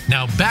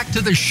 Now back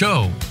to the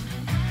show.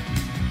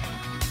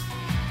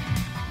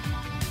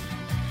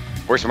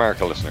 Voice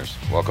America listeners,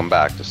 welcome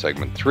back to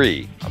segment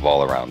 3 of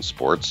All Around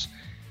Sports.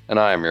 And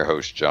I am your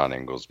host, John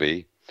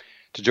Inglesby.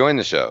 To join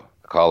the show,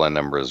 the call-in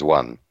number is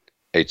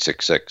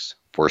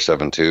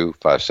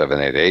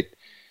 1-866-472-5788,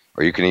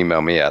 or you can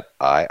email me at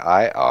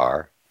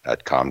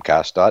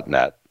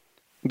iir@comcast.net.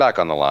 Back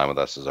on the line with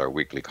us is our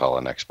weekly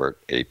call-in expert,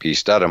 AP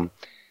Studham,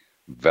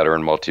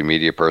 veteran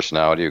multimedia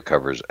personality who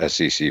covers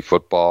SEC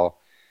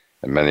football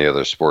and many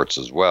other sports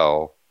as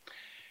well.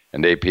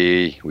 And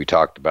AP, we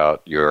talked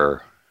about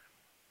your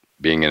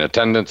being in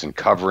attendance and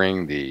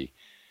covering the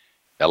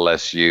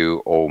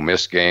LSU Ole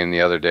Miss game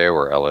the other day,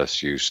 where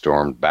LSU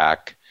stormed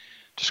back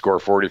to score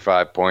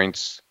 45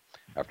 points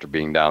after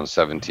being down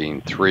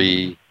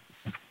 17-3.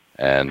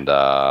 And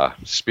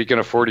speaking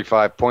of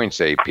 45 points,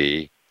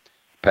 AP,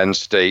 Penn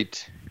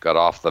State got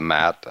off the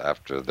mat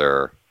after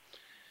their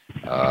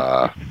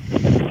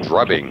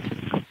drubbing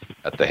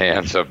at the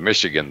hands of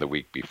Michigan the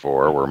week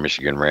before, where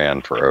Michigan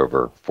ran for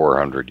over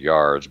 400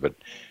 yards. But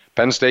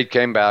Penn State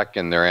came back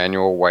in their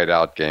annual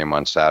whiteout game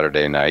on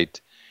Saturday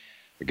night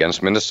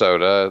against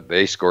Minnesota.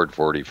 They scored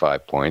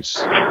 45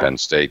 points, Penn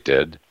State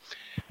did.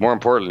 More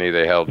importantly,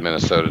 they held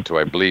Minnesota to,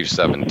 I believe,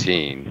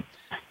 17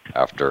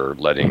 after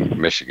letting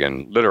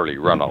Michigan literally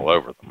run all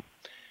over them.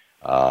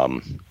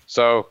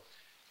 So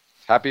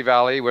Happy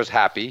Valley was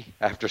happy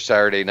after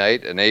Saturday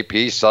night, and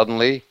AP,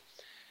 suddenly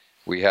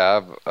we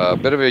have a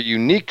bit of a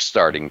unique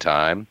starting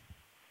time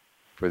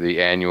for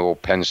the annual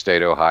Penn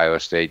State-Ohio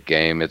State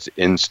game. It's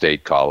in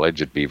State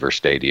College at Beaver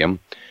Stadium,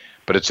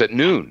 but it's at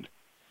noon.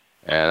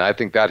 And I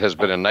think that has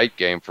been a night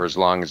game for as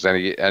long as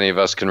any of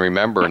us can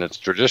remember, and it's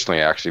traditionally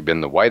actually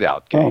been the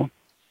whiteout game.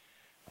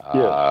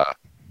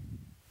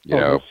 You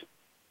know,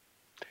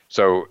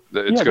 so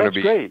it's going to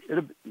be great.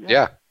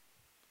 Yeah.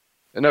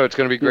 No, it's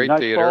going to be great nice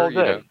theater. You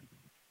know.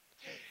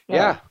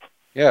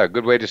 Yeah,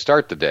 good way to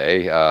start the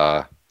day.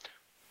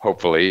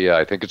 Hopefully,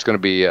 I think it's going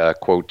to be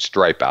quote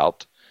stripe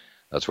out.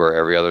 That's where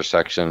every other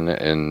section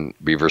in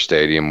Beaver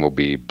Stadium will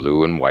be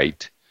blue and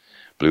white,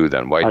 blue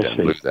then white, then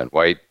blue then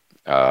white.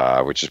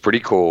 Which is pretty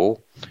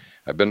cool.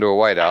 I've been to a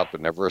whiteout, but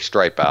never a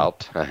stripe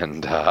out.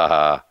 And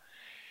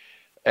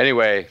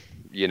anyway,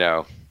 you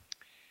know,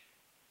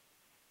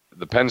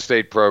 the Penn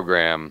State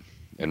program,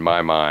 in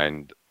my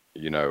mind,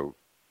 you know,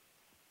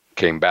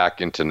 came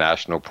back into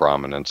national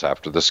prominence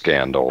after the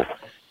scandal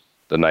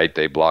the night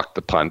they blocked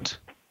the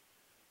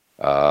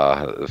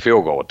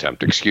field goal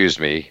attempt,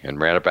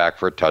 and ran it back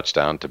for a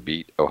touchdown to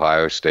beat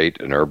Ohio State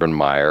and Urban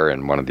Meyer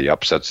in one of the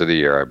upsets of the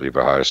year. I believe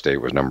Ohio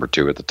State was number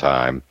 2 at the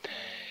time.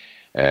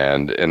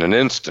 And in an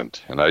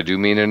instant, and I do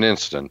mean an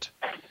instant,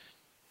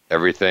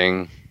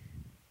 everything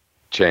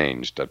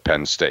changed at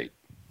Penn State.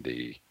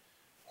 The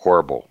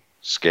horrible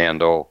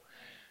scandal,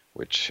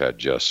 which had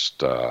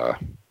just,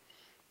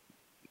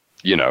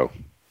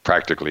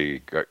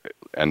 practically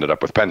ended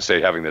up with Penn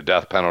State having the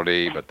death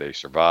penalty, but they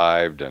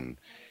survived, and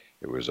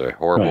it was a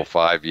horrible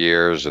 5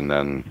 years. And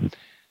then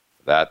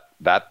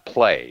that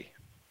play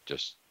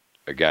just,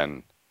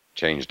 again,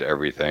 changed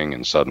everything,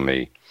 and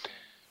suddenly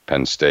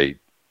Penn State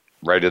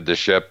righted the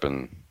ship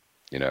and,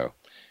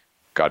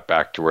 got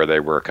back to where they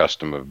were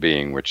accustomed of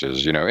being, which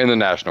is, in the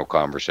national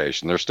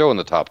conversation. They're still in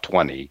the top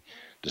 20,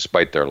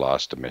 despite their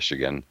loss to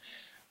Michigan.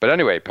 But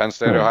anyway, Penn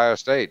State, Ohio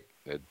State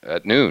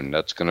at noon.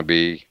 That's going to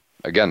be,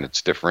 again,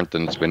 it's different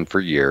than it's been for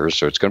years,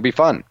 so it's going to be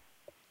fun.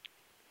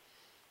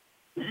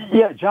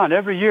 Yeah, John,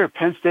 every year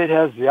Penn State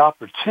has the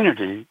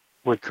opportunity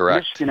with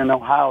Michigan and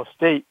Ohio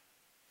State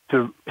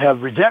to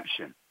have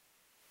redemption.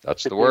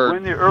 That's the word.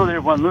 If they win the earlier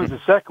one, lose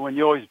the second one,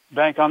 you always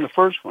bank on the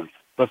first one.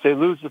 But if they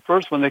lose the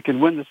first one, they can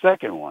win the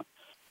second one.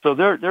 So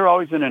they're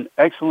always in an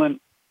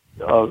excellent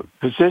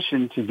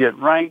position to get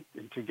ranked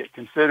and to get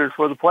considered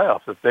for the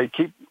playoffs if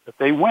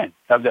they win.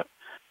 Have that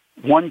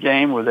one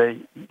game where they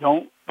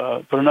don't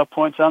put enough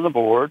points on the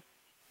board,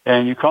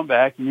 and you come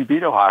back and you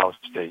beat Ohio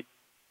State.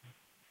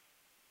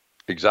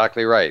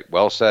 Exactly right.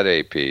 Well said,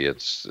 AP.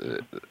 It's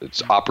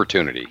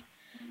opportunity,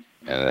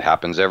 and it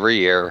happens every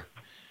year.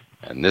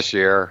 And this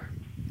year,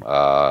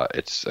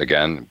 it's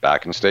again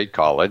back in State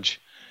College,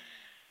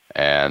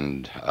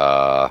 and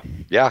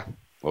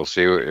we'll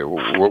see.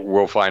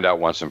 We'll find out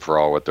once and for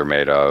all what they're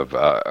made of.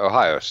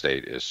 Ohio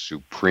State is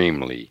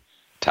supremely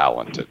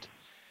talented.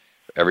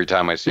 Every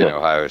time I see an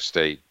Ohio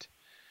State,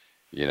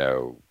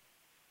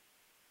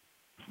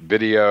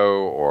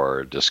 video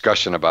or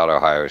discussion about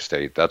Ohio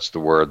State, that's the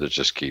word that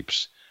just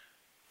keeps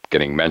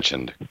getting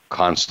mentioned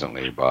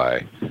constantly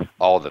by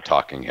all the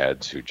talking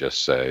heads who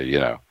just say,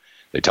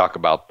 they talk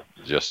about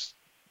just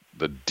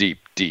the deep,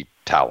 deep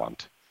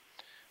talent.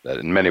 That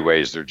in many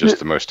ways they're just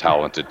the most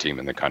talented team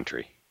in the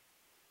country.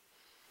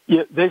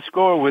 Yeah, they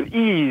score with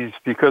ease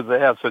because they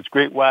have such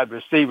great wide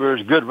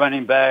receivers, good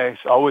running backs,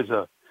 always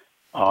an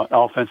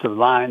offensive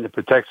line that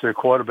protects their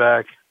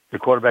quarterback. The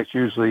quarterback's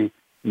usually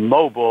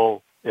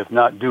mobile, if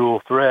not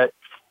dual threat,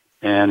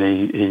 and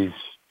he's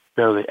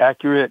fairly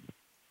accurate.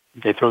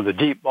 They throw the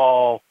deep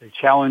ball. They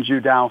challenge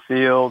you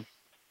downfield.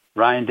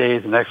 Ryan Day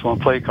is an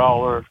excellent play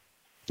caller.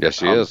 Yes,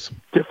 he is.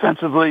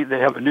 Defensively, they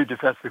have a new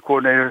defensive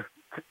coordinator.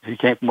 He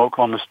came from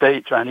Oklahoma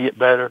State, trying to get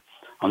better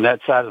on that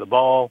side of the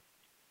ball.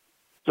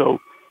 So,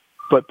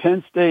 but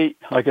Penn State,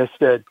 like I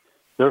said,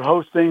 they're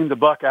hosting the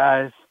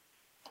Buckeyes.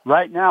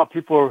 Right now,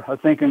 people are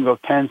thinking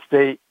of Penn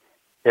State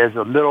as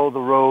a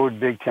middle-of-the-road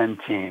Big Ten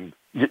team.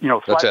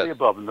 Slightly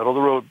above the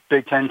middle-of-the-road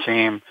Big Ten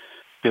team,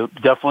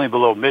 definitely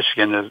below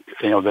Michigan,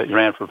 that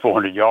ran for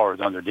 400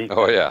 yards on their defense.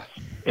 Oh, yeah.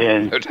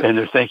 And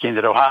they're thinking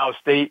that Ohio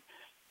State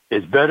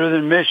is better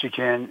than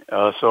Michigan,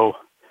 so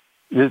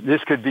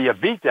this could be a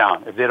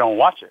beatdown if they don't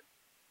watch it.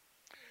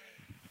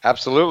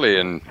 Absolutely,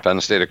 and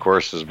Penn State, of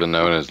course, has been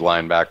known as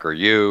linebacker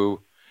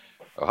U.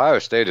 Ohio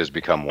State has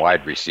become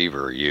wide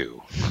receiver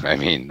U. I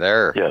mean,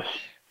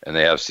 and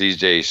they have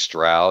C.J.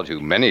 Stroud, who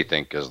many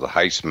think is the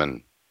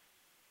Heisman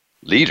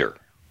leader.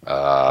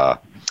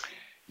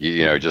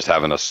 Just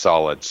having a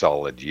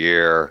solid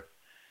year,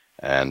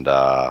 and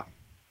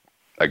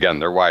again,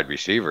 their wide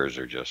receivers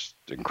are just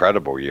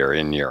incredible year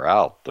in, year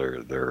out.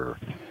 Their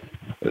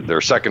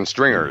second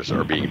stringers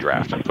are being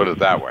drafted. Put it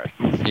that way,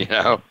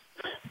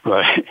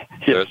 Right.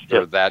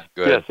 They're that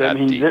good.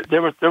 Yes, they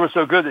were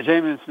so good that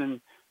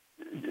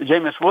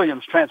Jameis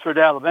Williams transferred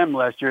to Alabama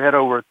last year, had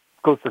over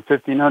close to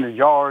 1,500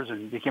 yards,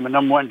 and became a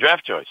number one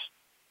draft choice.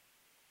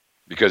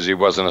 Because he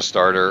wasn't a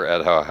starter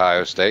at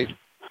Ohio State?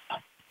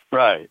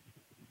 Right.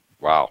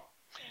 Wow.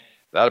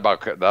 That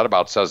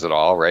about says it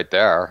all right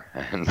there,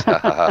 and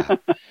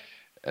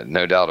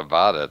no doubt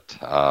about it.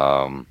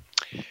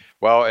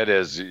 Well, it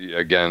is,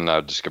 again,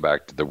 I'll just go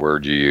back to the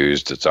word you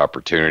used. It's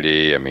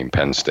opportunity. I mean,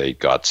 Penn State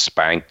got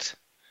spanked.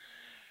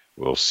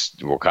 We'll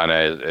kind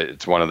of,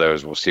 it's one of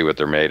those, we'll see what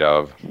they're made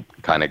of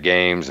kind of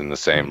games in the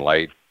same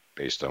light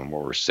based on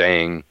what we're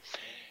saying.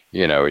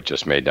 It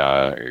just may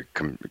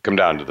come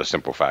down to the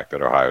simple fact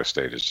that Ohio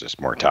State is just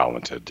more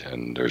talented.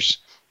 And there's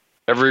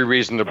every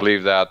reason to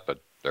believe that,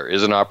 but there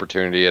is an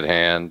opportunity at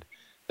hand.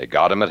 They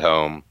got them at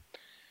home,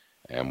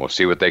 and we'll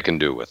see what they can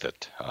do with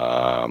it.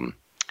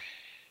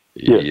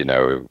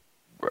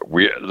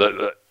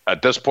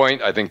 At this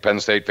point, I think Penn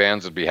State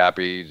fans would be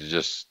happy to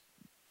just,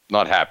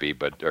 not happy,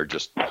 but are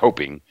just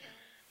hoping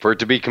for it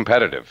to be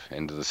competitive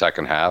into the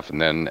second half, and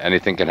then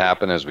anything can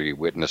happen, as we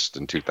witnessed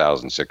in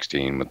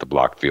 2016 with the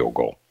blocked field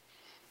goal.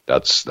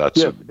 That's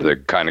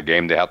the kind of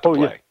game they have to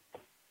play.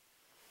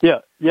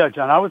 Yeah,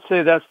 John, I would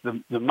say that's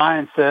the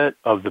mindset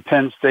of the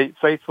Penn State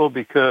faithful,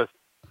 because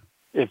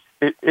if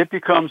it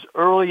becomes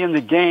early in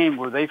the game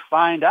where they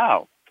find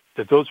out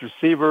that those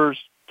receivers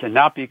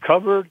cannot be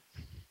covered,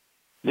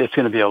 it's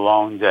going to be a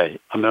long day.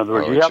 In other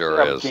words, you have to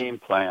have a game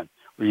plan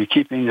where you're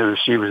keeping the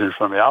receivers in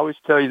front of you. I always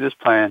tell you this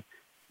plan: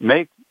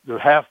 make the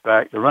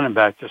halfback, the running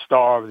back, the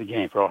star of the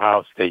game for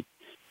Ohio State.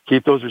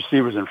 Keep those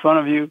receivers in front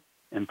of you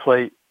and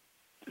play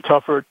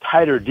tougher,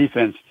 tighter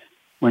defense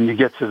when you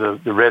get to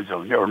the red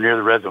zone or near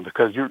the red zone,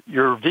 because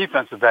your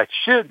defensive back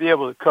should be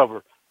able to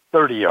cover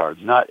 30 yards,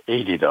 not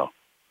 80, though.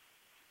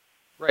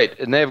 Right,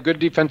 and they have good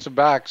defensive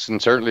backs, and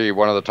certainly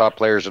one of the top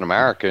players in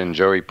America, in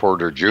Joey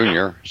Porter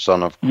Jr.,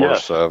 son, of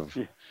course, of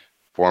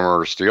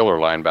former Steeler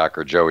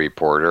linebacker Joey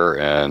Porter,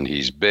 and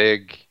he's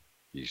big,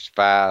 he's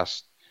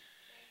fast,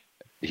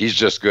 he's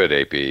just good,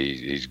 AP.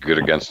 He's good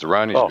against the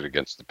run, he's good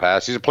against the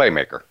pass, he's a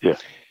playmaker.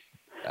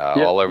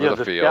 All over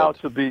the field.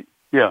 Scouts would be,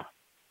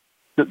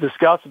 the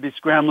scouts would be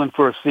scrambling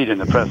for a seat in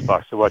the press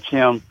box to watch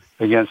him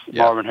against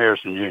Marvin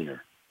Harrison Jr.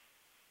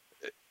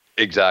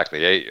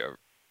 Exactly.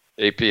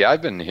 AP,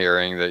 I've been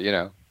hearing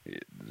that,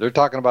 they're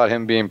talking about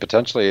him being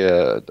potentially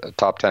a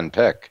top 10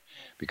 pick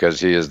because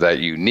he is that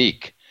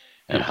unique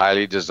and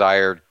highly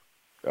desired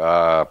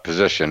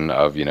position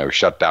of,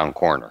 shutdown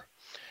corner.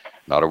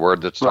 Not a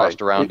word that's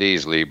tossed around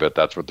easily, but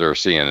that's what they're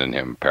seeing in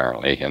him,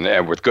 apparently.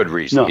 And with good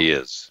reason, he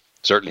is.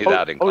 Certainly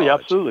that in college. Oh, yeah,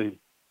 absolutely.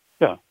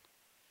 Yeah.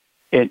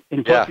 And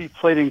plus he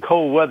played in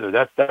cold weather.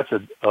 That's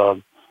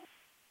to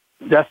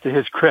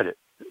his credit.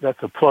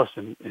 That's a plus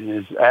in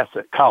his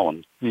asset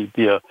column. He'd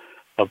be a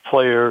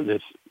player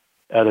that's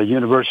at a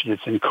university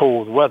that's in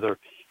cold weather.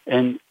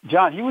 And,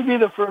 John, he would be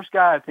the first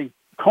guy, I think,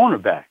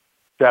 cornerback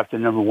drafted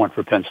number 1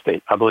 for Penn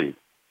State, I believe.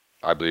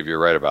 I believe you're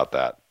right about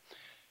that.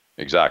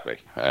 Exactly.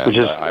 And, which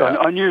is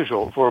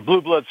unusual for a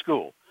blue blood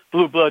school.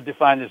 Blue blood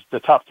defined as the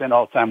top 10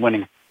 all-time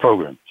winning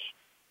programs.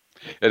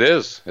 It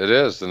is.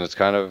 And it's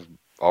kind of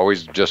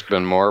always just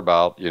been more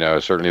about,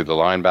 certainly the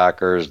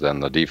linebackers,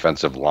 then the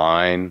defensive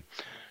line,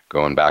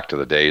 going back to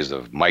the days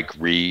of Mike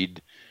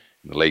Reed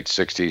in the late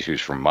 60s,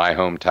 who's from my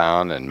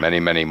hometown, and many,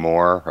 many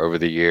more over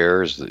the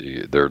years.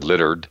 They're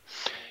littered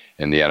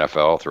in the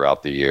NFL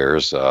throughout the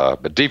years.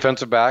 But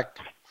defensive back,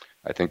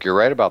 I think you're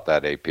right about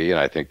that, AP, and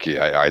I think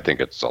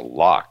it's a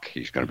lock.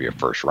 He's going to be a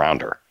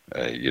first-rounder.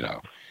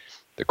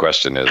 The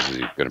question is he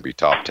going to be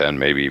top 10,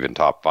 maybe even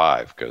top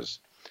 5? Because,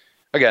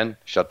 again,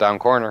 shutdown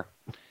corner.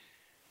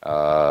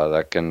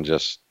 They're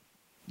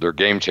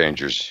game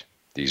changers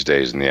these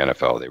days in the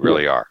NFL. They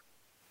really are.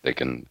 They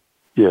can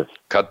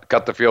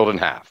cut the field in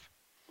half.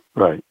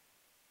 Right.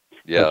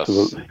 Yes.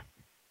 Absolutely.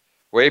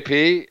 Well, AP,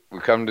 we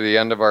come to the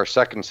end of our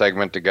second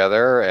segment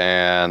together,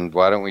 and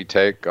why don't we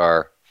take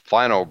our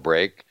final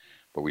break?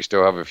 But we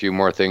still have a few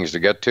more things to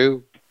get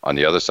to on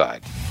the other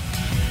side.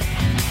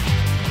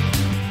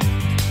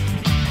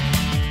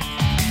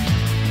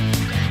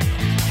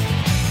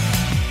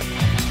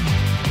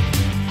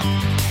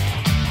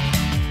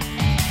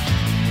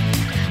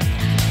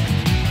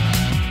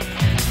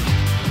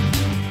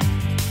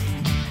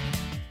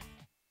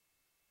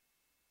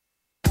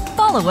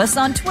 Follow us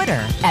on Twitter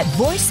at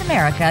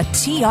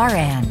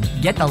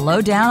VoiceAmericaTRN. Get the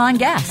lowdown on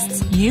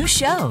guests, new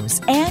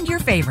shows, and your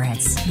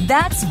favorites.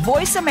 That's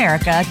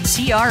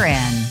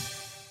VoiceAmericaTRN.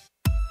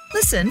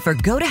 Listen for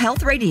Go to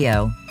Health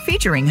Radio,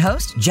 featuring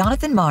host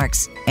Jonathan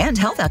Marks and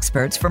health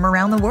experts from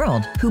around the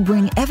world who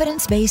bring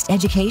evidence-based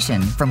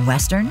education from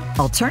Western,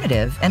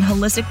 alternative, and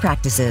holistic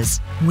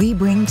practices. We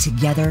bring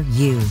together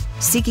you,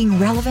 seeking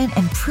relevant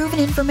and proven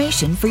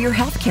information for your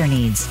healthcare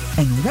needs,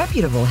 and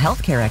reputable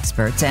healthcare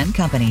experts and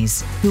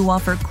companies who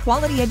offer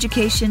quality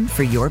education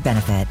for your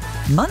benefit.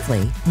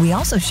 Monthly, we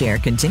also share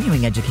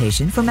continuing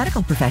education for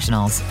medical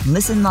professionals.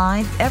 Listen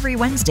live every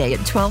Wednesday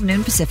at 12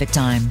 noon Pacific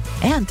Time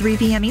and 3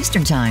 p.m.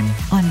 Eastern Time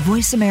on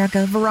Voice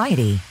America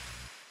Variety.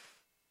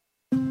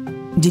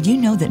 Did you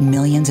know that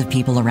millions of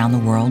people around the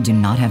world do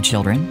not have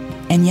children?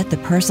 And yet the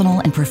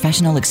personal and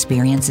professional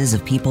experiences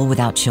of people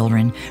without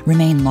children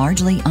remain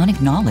largely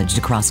unacknowledged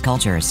across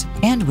cultures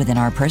and within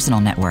our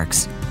personal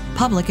networks.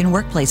 Public and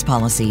workplace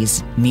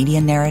policies, media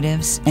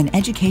narratives, and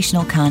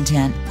educational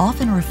content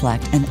often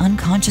reflect an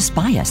unconscious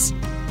bias,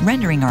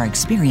 rendering our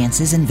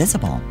experiences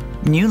invisible.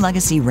 New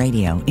Legacy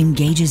Radio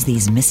engages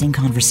these missing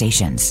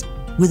conversations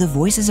with the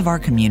voices of our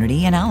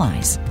community and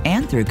allies,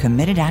 and through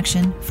committed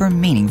action for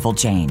meaningful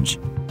change.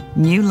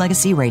 New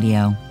Legacy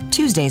Radio,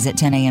 Tuesdays at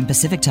 10 a.m.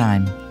 Pacific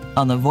Time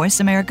on the Voice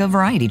America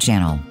Variety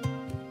Channel.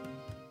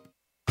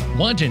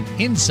 Want an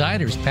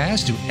insider's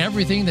pass to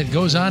everything that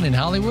goes on in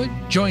Hollywood?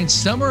 Join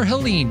Summer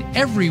Helene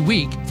every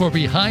week for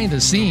Behind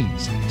the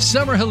Scenes.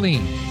 Summer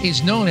Helene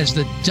is known as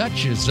the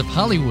Duchess of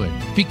Hollywood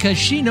because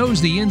she knows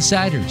the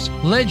insiders,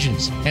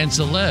 legends, and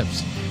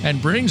celebs, and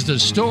brings the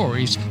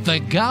stories, the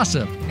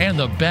gossip, and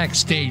the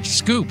backstage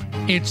scoop.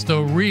 It's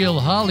the real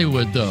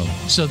Hollywood, though,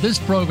 so this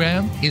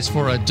program is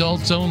for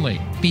adults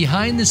only.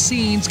 Behind the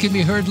Scenes can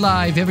be heard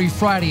live every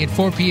Friday at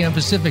 4 p.m.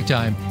 Pacific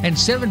Time and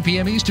 7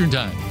 p.m. Eastern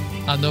Time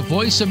on the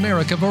Voice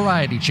America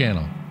Variety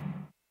Channel.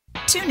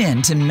 Tune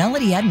in to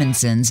Melody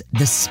Edmondson's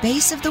The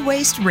Space of the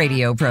Waist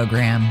radio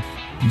program.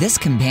 This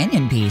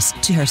companion piece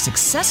to her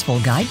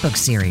successful guidebook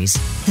series,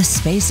 The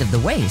Space of the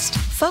Waist,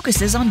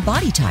 focuses on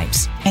body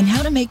types and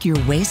how to make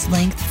your waist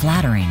length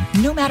flattering,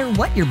 no matter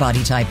what your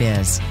body type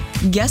is.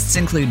 Guests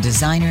include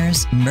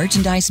designers,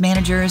 merchandise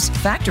managers,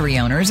 factory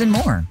owners, and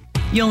more.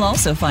 You'll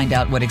also find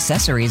out what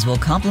accessories will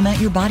complement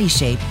your body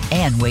shape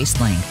and waist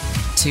length.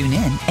 Tune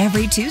in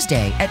every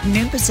Tuesday at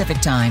noon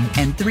Pacific Time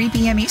and 3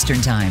 p.m.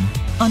 Eastern Time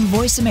on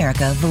Voice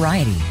America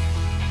Variety.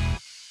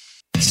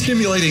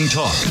 Stimulating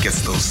talk. It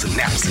gets those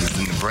synapses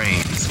in the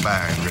brain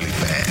firing really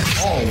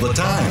fast. All the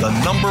time. The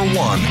number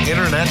one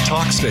internet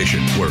talk station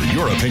where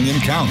your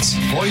opinion counts.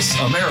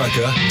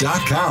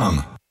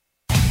 VoiceAmerica.com.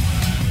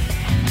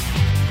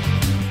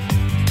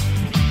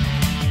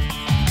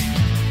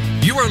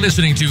 You are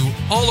listening to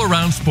All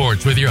Around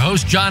Sports with your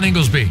host, John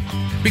Inglesby.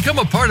 Become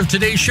a part of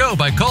today's show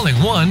by calling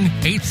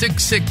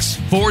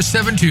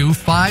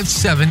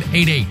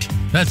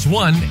 1-866-472-5788. That's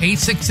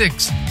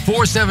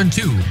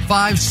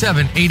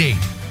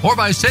 1-866-472-5788. Or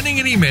by sending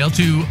an email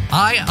to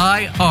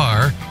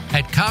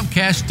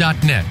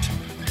iir@comcast.net.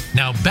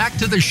 Now back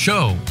to the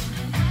show.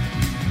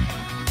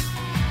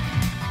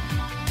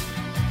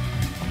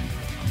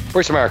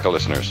 Voice America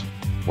listeners,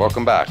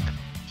 welcome back.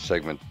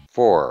 Segment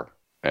 4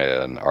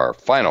 and our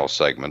final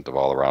segment of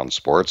All Around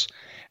Sports.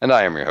 And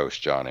I am your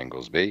host, John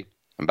Inglesby.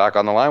 And back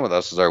on the line with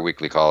us is our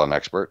weekly call-in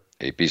expert,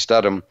 AP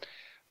Studham,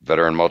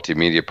 veteran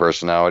multimedia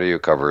personality who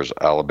covers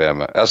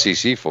Alabama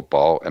SEC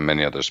football and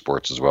many other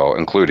sports as well,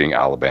 including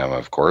Alabama,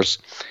 of course.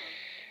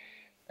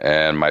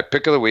 And my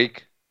pick of the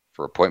week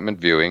for appointment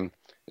viewing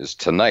is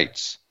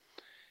tonight's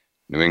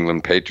New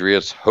England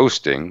Patriots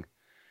hosting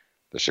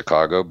the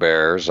Chicago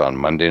Bears on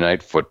Monday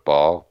Night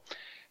Football.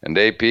 And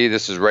AP,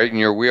 this is right in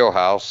your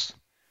wheelhouse,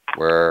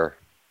 where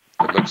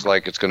it looks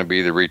like it's going to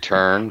be the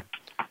return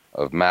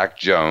of Mac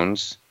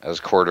Jones as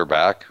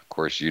quarterback. Of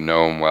course, you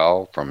know him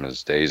well from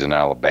his days in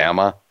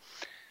Alabama.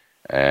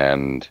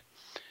 And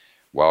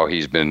while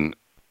he's been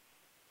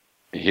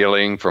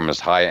healing from his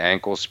high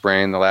ankle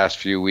sprain the last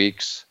few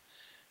weeks,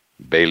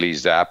 Bailey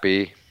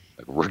Zappi,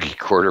 a rookie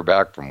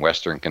quarterback from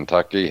Western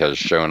Kentucky, has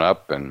shown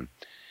up and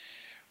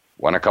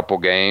won a couple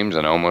games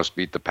and almost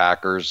beat the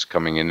Packers,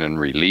 coming in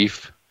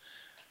relief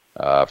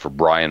for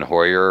Brian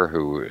Hoyer,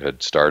 who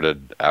had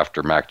started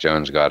after Mac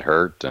Jones got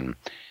hurt. And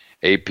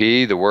AP,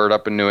 the word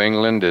up in New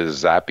England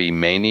is Zappy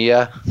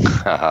Mania.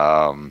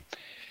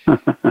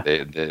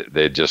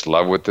 They just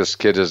love what this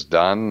kid has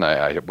done.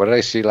 What did I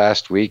see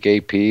last week,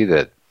 AP?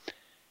 That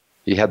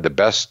he had the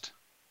best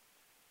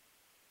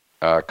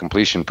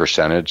completion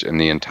percentage in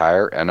the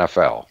entire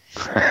NFL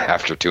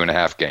after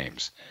 2.5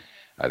 games.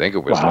 I think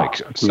it was like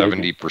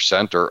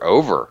 70% or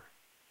over,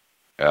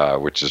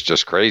 which is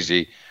just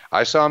crazy.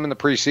 I saw him in the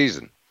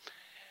preseason.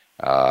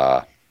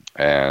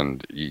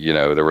 And, you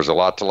know, there was a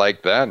lot to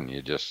like then.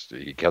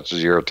 He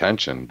catches your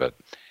attention. But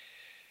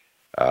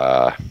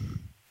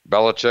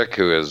Belichick,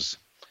 who is,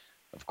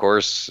 of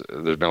course,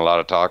 there's been a lot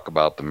of talk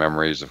about the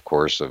memories, of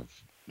course, of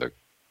the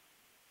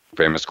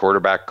famous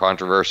quarterback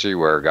controversy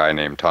where a guy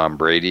named Tom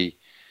Brady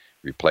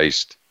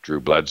replaced Drew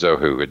Bledsoe,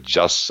 who had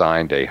just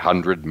signed a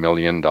 $100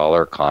 million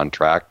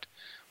contract.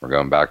 We're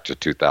going back to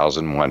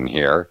 2001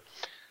 here.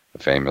 The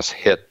famous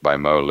hit by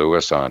Mo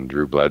Lewis on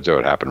Drew Bledsoe.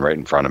 It happened right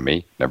in front of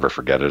me. Never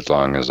forget it as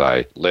long as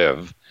I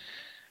live.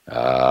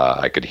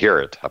 I could hear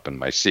it up in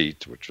my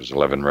seat, which was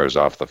 11 rows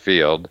off the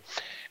field.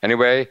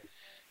 Anyway,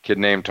 kid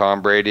named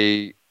Tom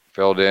Brady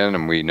filled in,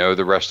 and we know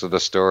the rest of the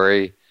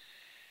story.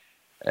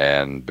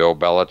 And Bill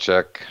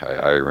Belichick,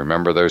 I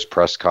remember those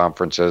press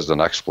conferences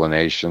and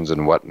explanations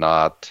and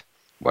whatnot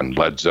when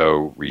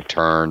Bledsoe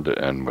returned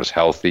and was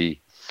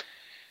healthy.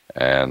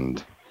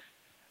 And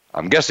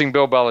I'm guessing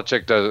Bill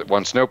Belichick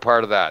wants no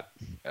part of that.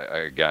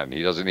 Again,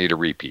 he doesn't need a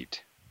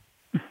repeat.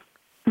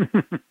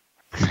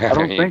 I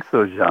don't think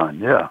so, John.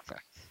 Yeah.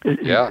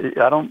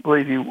 I don't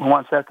believe he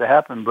wants that to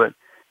happen. But,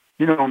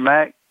 you know,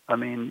 Mac, I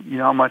mean, you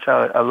know how much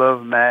I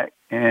love Mac.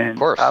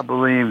 And I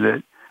believe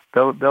that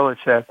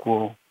Belichick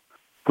will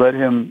let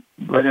him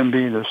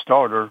be the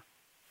starter.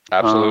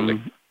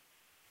 Absolutely.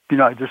 You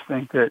know, I just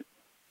think that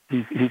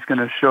he's going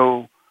to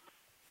show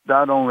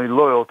not only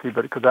loyalty,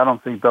 but because I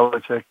don't think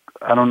Belichick,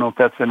 I don't know if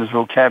that's in his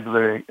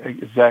vocabulary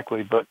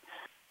exactly, but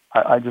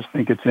I just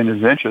think it's in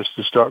his interest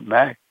to start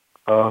Mac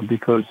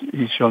because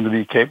he's shown to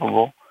be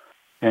capable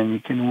and he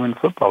can win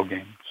football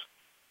games.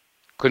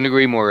 Couldn't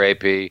agree more,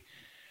 AP.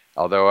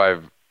 Although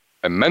I've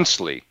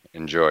immensely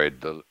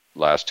enjoyed the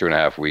last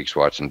 2.5 weeks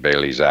watching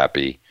Bailey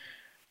Zappi,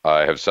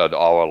 I have said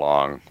all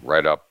along,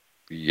 right up,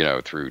 you know,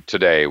 through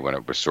today when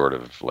it was sort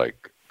of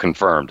like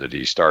confirmed that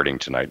he's starting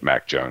tonight,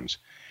 Mac Jones,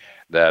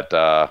 that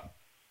I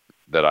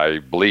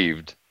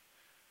believed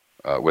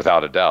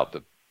without a doubt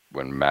that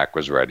when Mac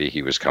was ready,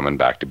 he was coming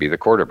back to be the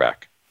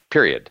quarterback,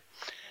 period.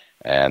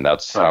 And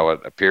that's how it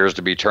appears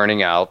to be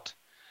turning out.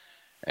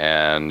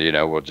 And, you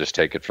know, we'll just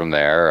take it from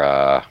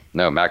there.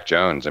 No, Mac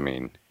Jones, I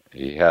mean,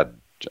 he had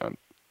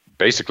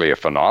basically a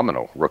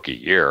phenomenal rookie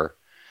year.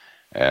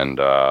 And,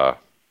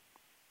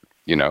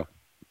 you know,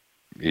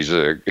 he's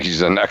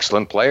an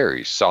excellent player.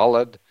 He's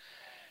solid.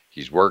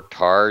 He's worked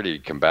hard.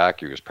 He'd come back.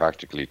 He was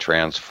practically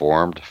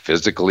transformed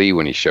physically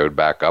when he showed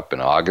back up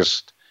in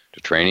August to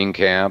training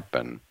camp.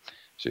 And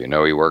so, you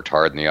know, he worked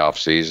hard in the off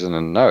season.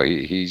 And no,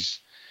 he's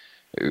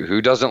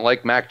who doesn't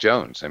like Mac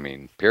Jones? I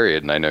mean,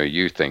 period. And I know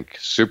you think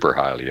super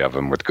highly of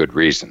him with good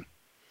reason.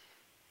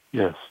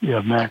 Yes. Yeah.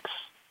 Mac's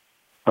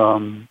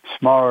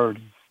smart,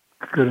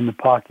 good in the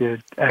pocket,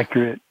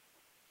 accurate.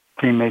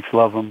 Teammates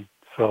love him.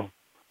 So.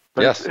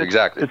 Yes,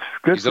 exactly. It's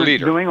good for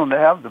New England to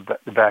have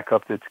the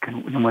backup that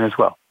can win as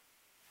well.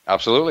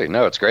 Absolutely.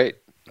 No, it's great.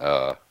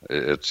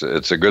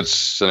 It's a good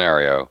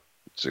scenario.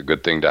 It's a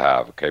good thing to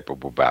have, a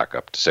capable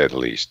backup, to say the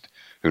least,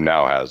 who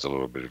now has a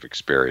little bit of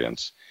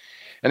experience.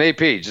 And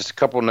AP, just a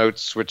couple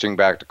notes switching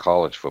back to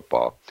college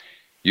football.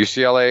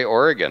 UCLA,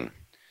 Oregon.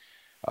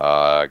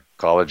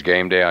 College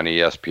game day on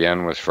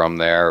ESPN was from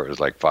there. It was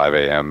like 5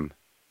 a.m.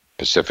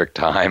 Pacific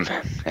time.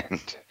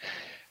 And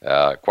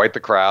quite the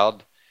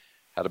crowd.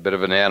 Had a bit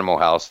of an Animal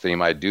House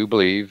theme. I do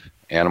believe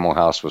Animal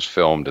House was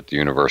filmed at the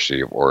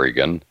University of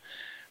Oregon.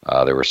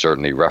 There were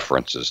certainly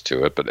references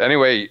to it. But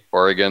anyway,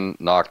 Oregon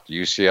knocked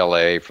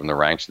UCLA from the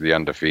ranks of the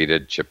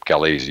undefeated. Chip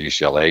Kelly's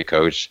UCLA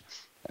coach.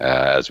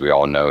 As we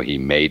all know, he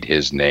made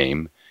his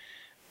name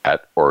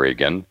at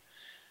Oregon.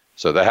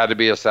 So that had to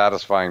be a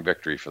satisfying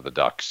victory for the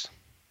Ducks.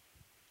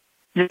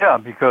 Yeah,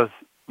 because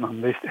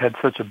they had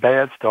such a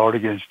bad start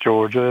against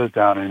Georgia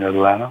down in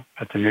Atlanta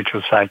at the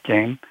neutral site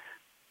game.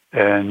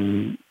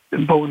 And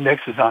Bo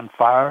Nix is on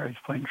fire. He's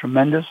playing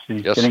tremendous.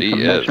 He's getting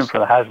some mention for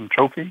the Heisman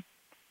Trophy.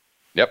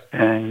 Yep.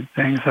 And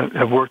things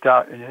have worked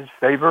out in his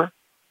favor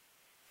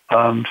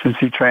since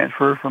he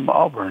transferred from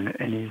Auburn.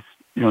 And he's,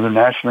 they're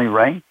nationally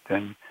ranked,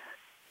 and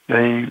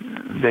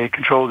they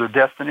control their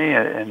destiny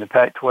in the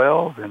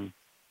Pac-12, and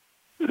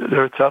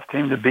they're a tough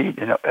team to beat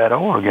at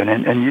Oregon.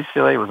 And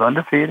UCLA was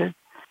undefeated.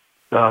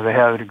 They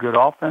had a good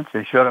offense.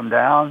 They shut them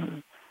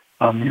down.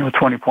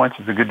 20 points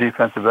is a good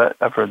defensive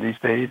effort these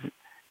days.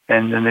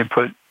 And then they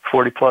put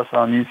 40-plus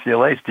on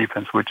UCLA's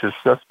defense, which is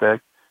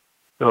suspect.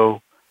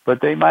 But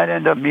they might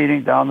end up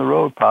meeting down the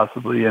road,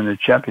 possibly in the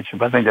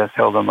championship. I think that's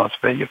held in Las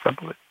Vegas, I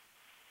believe.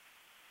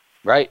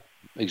 Right,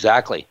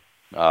 exactly.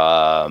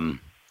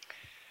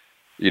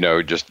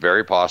 Just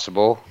very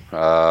possible.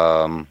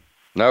 No,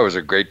 it was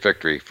a great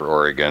victory for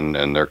Oregon,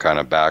 and they're kind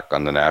of back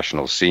on the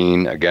national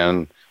scene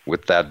again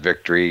with that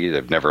victory.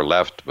 They've never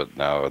left, but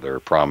now their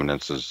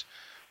prominence is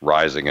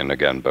rising. And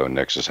again, Bo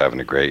Nix is having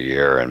a great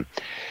year. And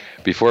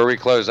before we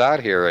close out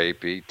here,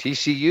 AP,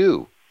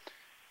 TCU,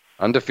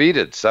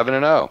 undefeated,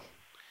 7-0.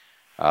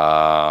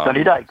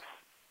 Sonny Dykes.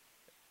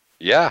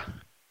 Yeah.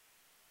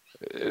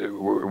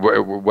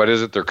 What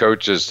is it? Their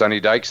coach is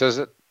Sonny Dykes, is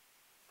it?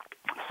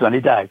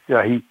 Sonny Dykes.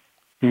 Yeah,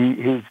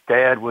 his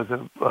dad was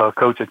a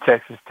coach at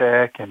Texas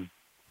Tech, and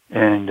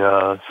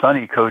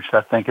Sonny coached,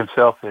 I think,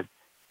 himself at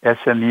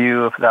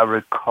SMU, if I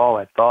recall,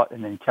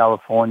 and in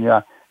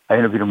California. I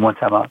interviewed him one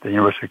time out at the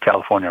University of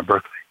California in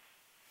Berkeley.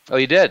 Oh,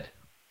 you did?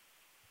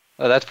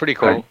 Oh, that's pretty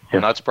cool. Right. Yeah.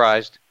 I'm not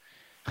surprised,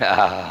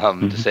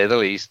 to say the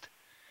least.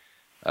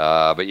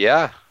 But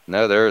yeah,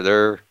 no,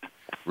 they're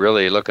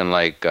really looking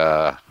like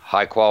a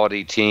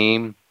high-quality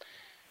team,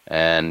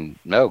 and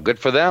no, good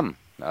for them.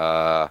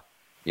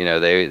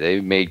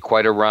 They made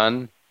quite a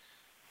run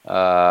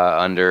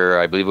under,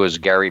 I believe it was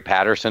Gary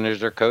Patterson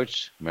as their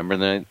coach.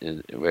 Remember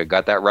I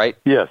got that right?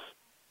 Yes.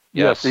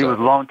 Yes, he was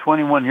long,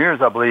 21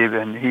 years, I believe,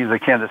 and he's a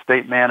Kansas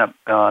State man.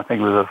 I think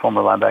he was a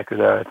former linebacker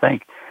there, I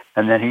think.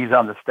 And then he's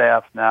on the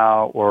staff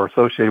now or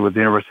associated with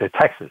the University of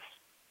Texas.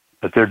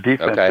 But their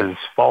defense is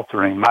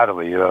faltering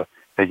mightily.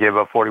 They gave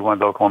up 41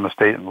 to Oklahoma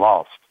State and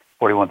lost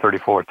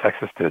 41-34.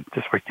 Texas did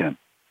this weekend.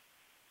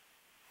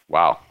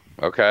 Wow.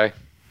 Okay.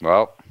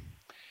 Well,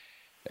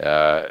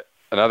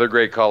 another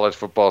great college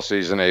football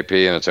season, AP,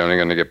 and it's only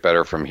going to get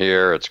better from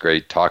here. It's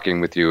great talking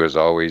with you, as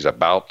always,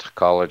 about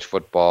college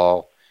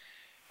football.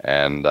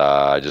 And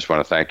I just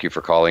want to thank you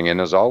for calling in,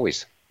 as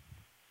always.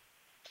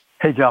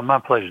 Hey, John, my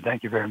pleasure.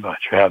 Thank you very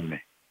much for having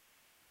me.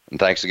 And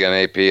thanks again,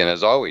 AP. And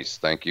as always,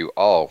 thank you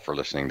all for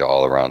listening to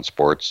All Around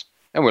Sports.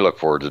 And we look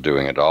forward to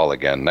doing it all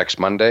again next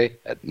Monday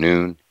at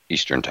noon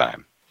Eastern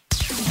Time.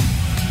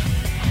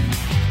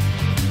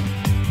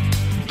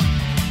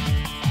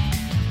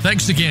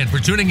 Thanks again for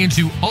tuning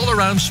into All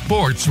Around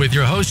Sports with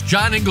your host,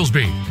 John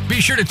Inglesby.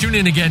 Be sure to tune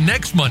in again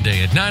next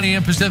Monday at 9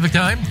 a.m. Pacific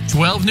Time,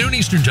 12 noon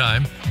Eastern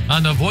Time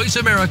on the Voice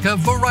America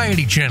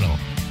Variety Channel.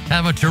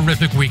 Have a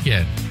terrific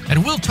weekend,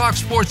 and we'll talk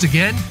sports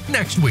again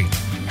next week.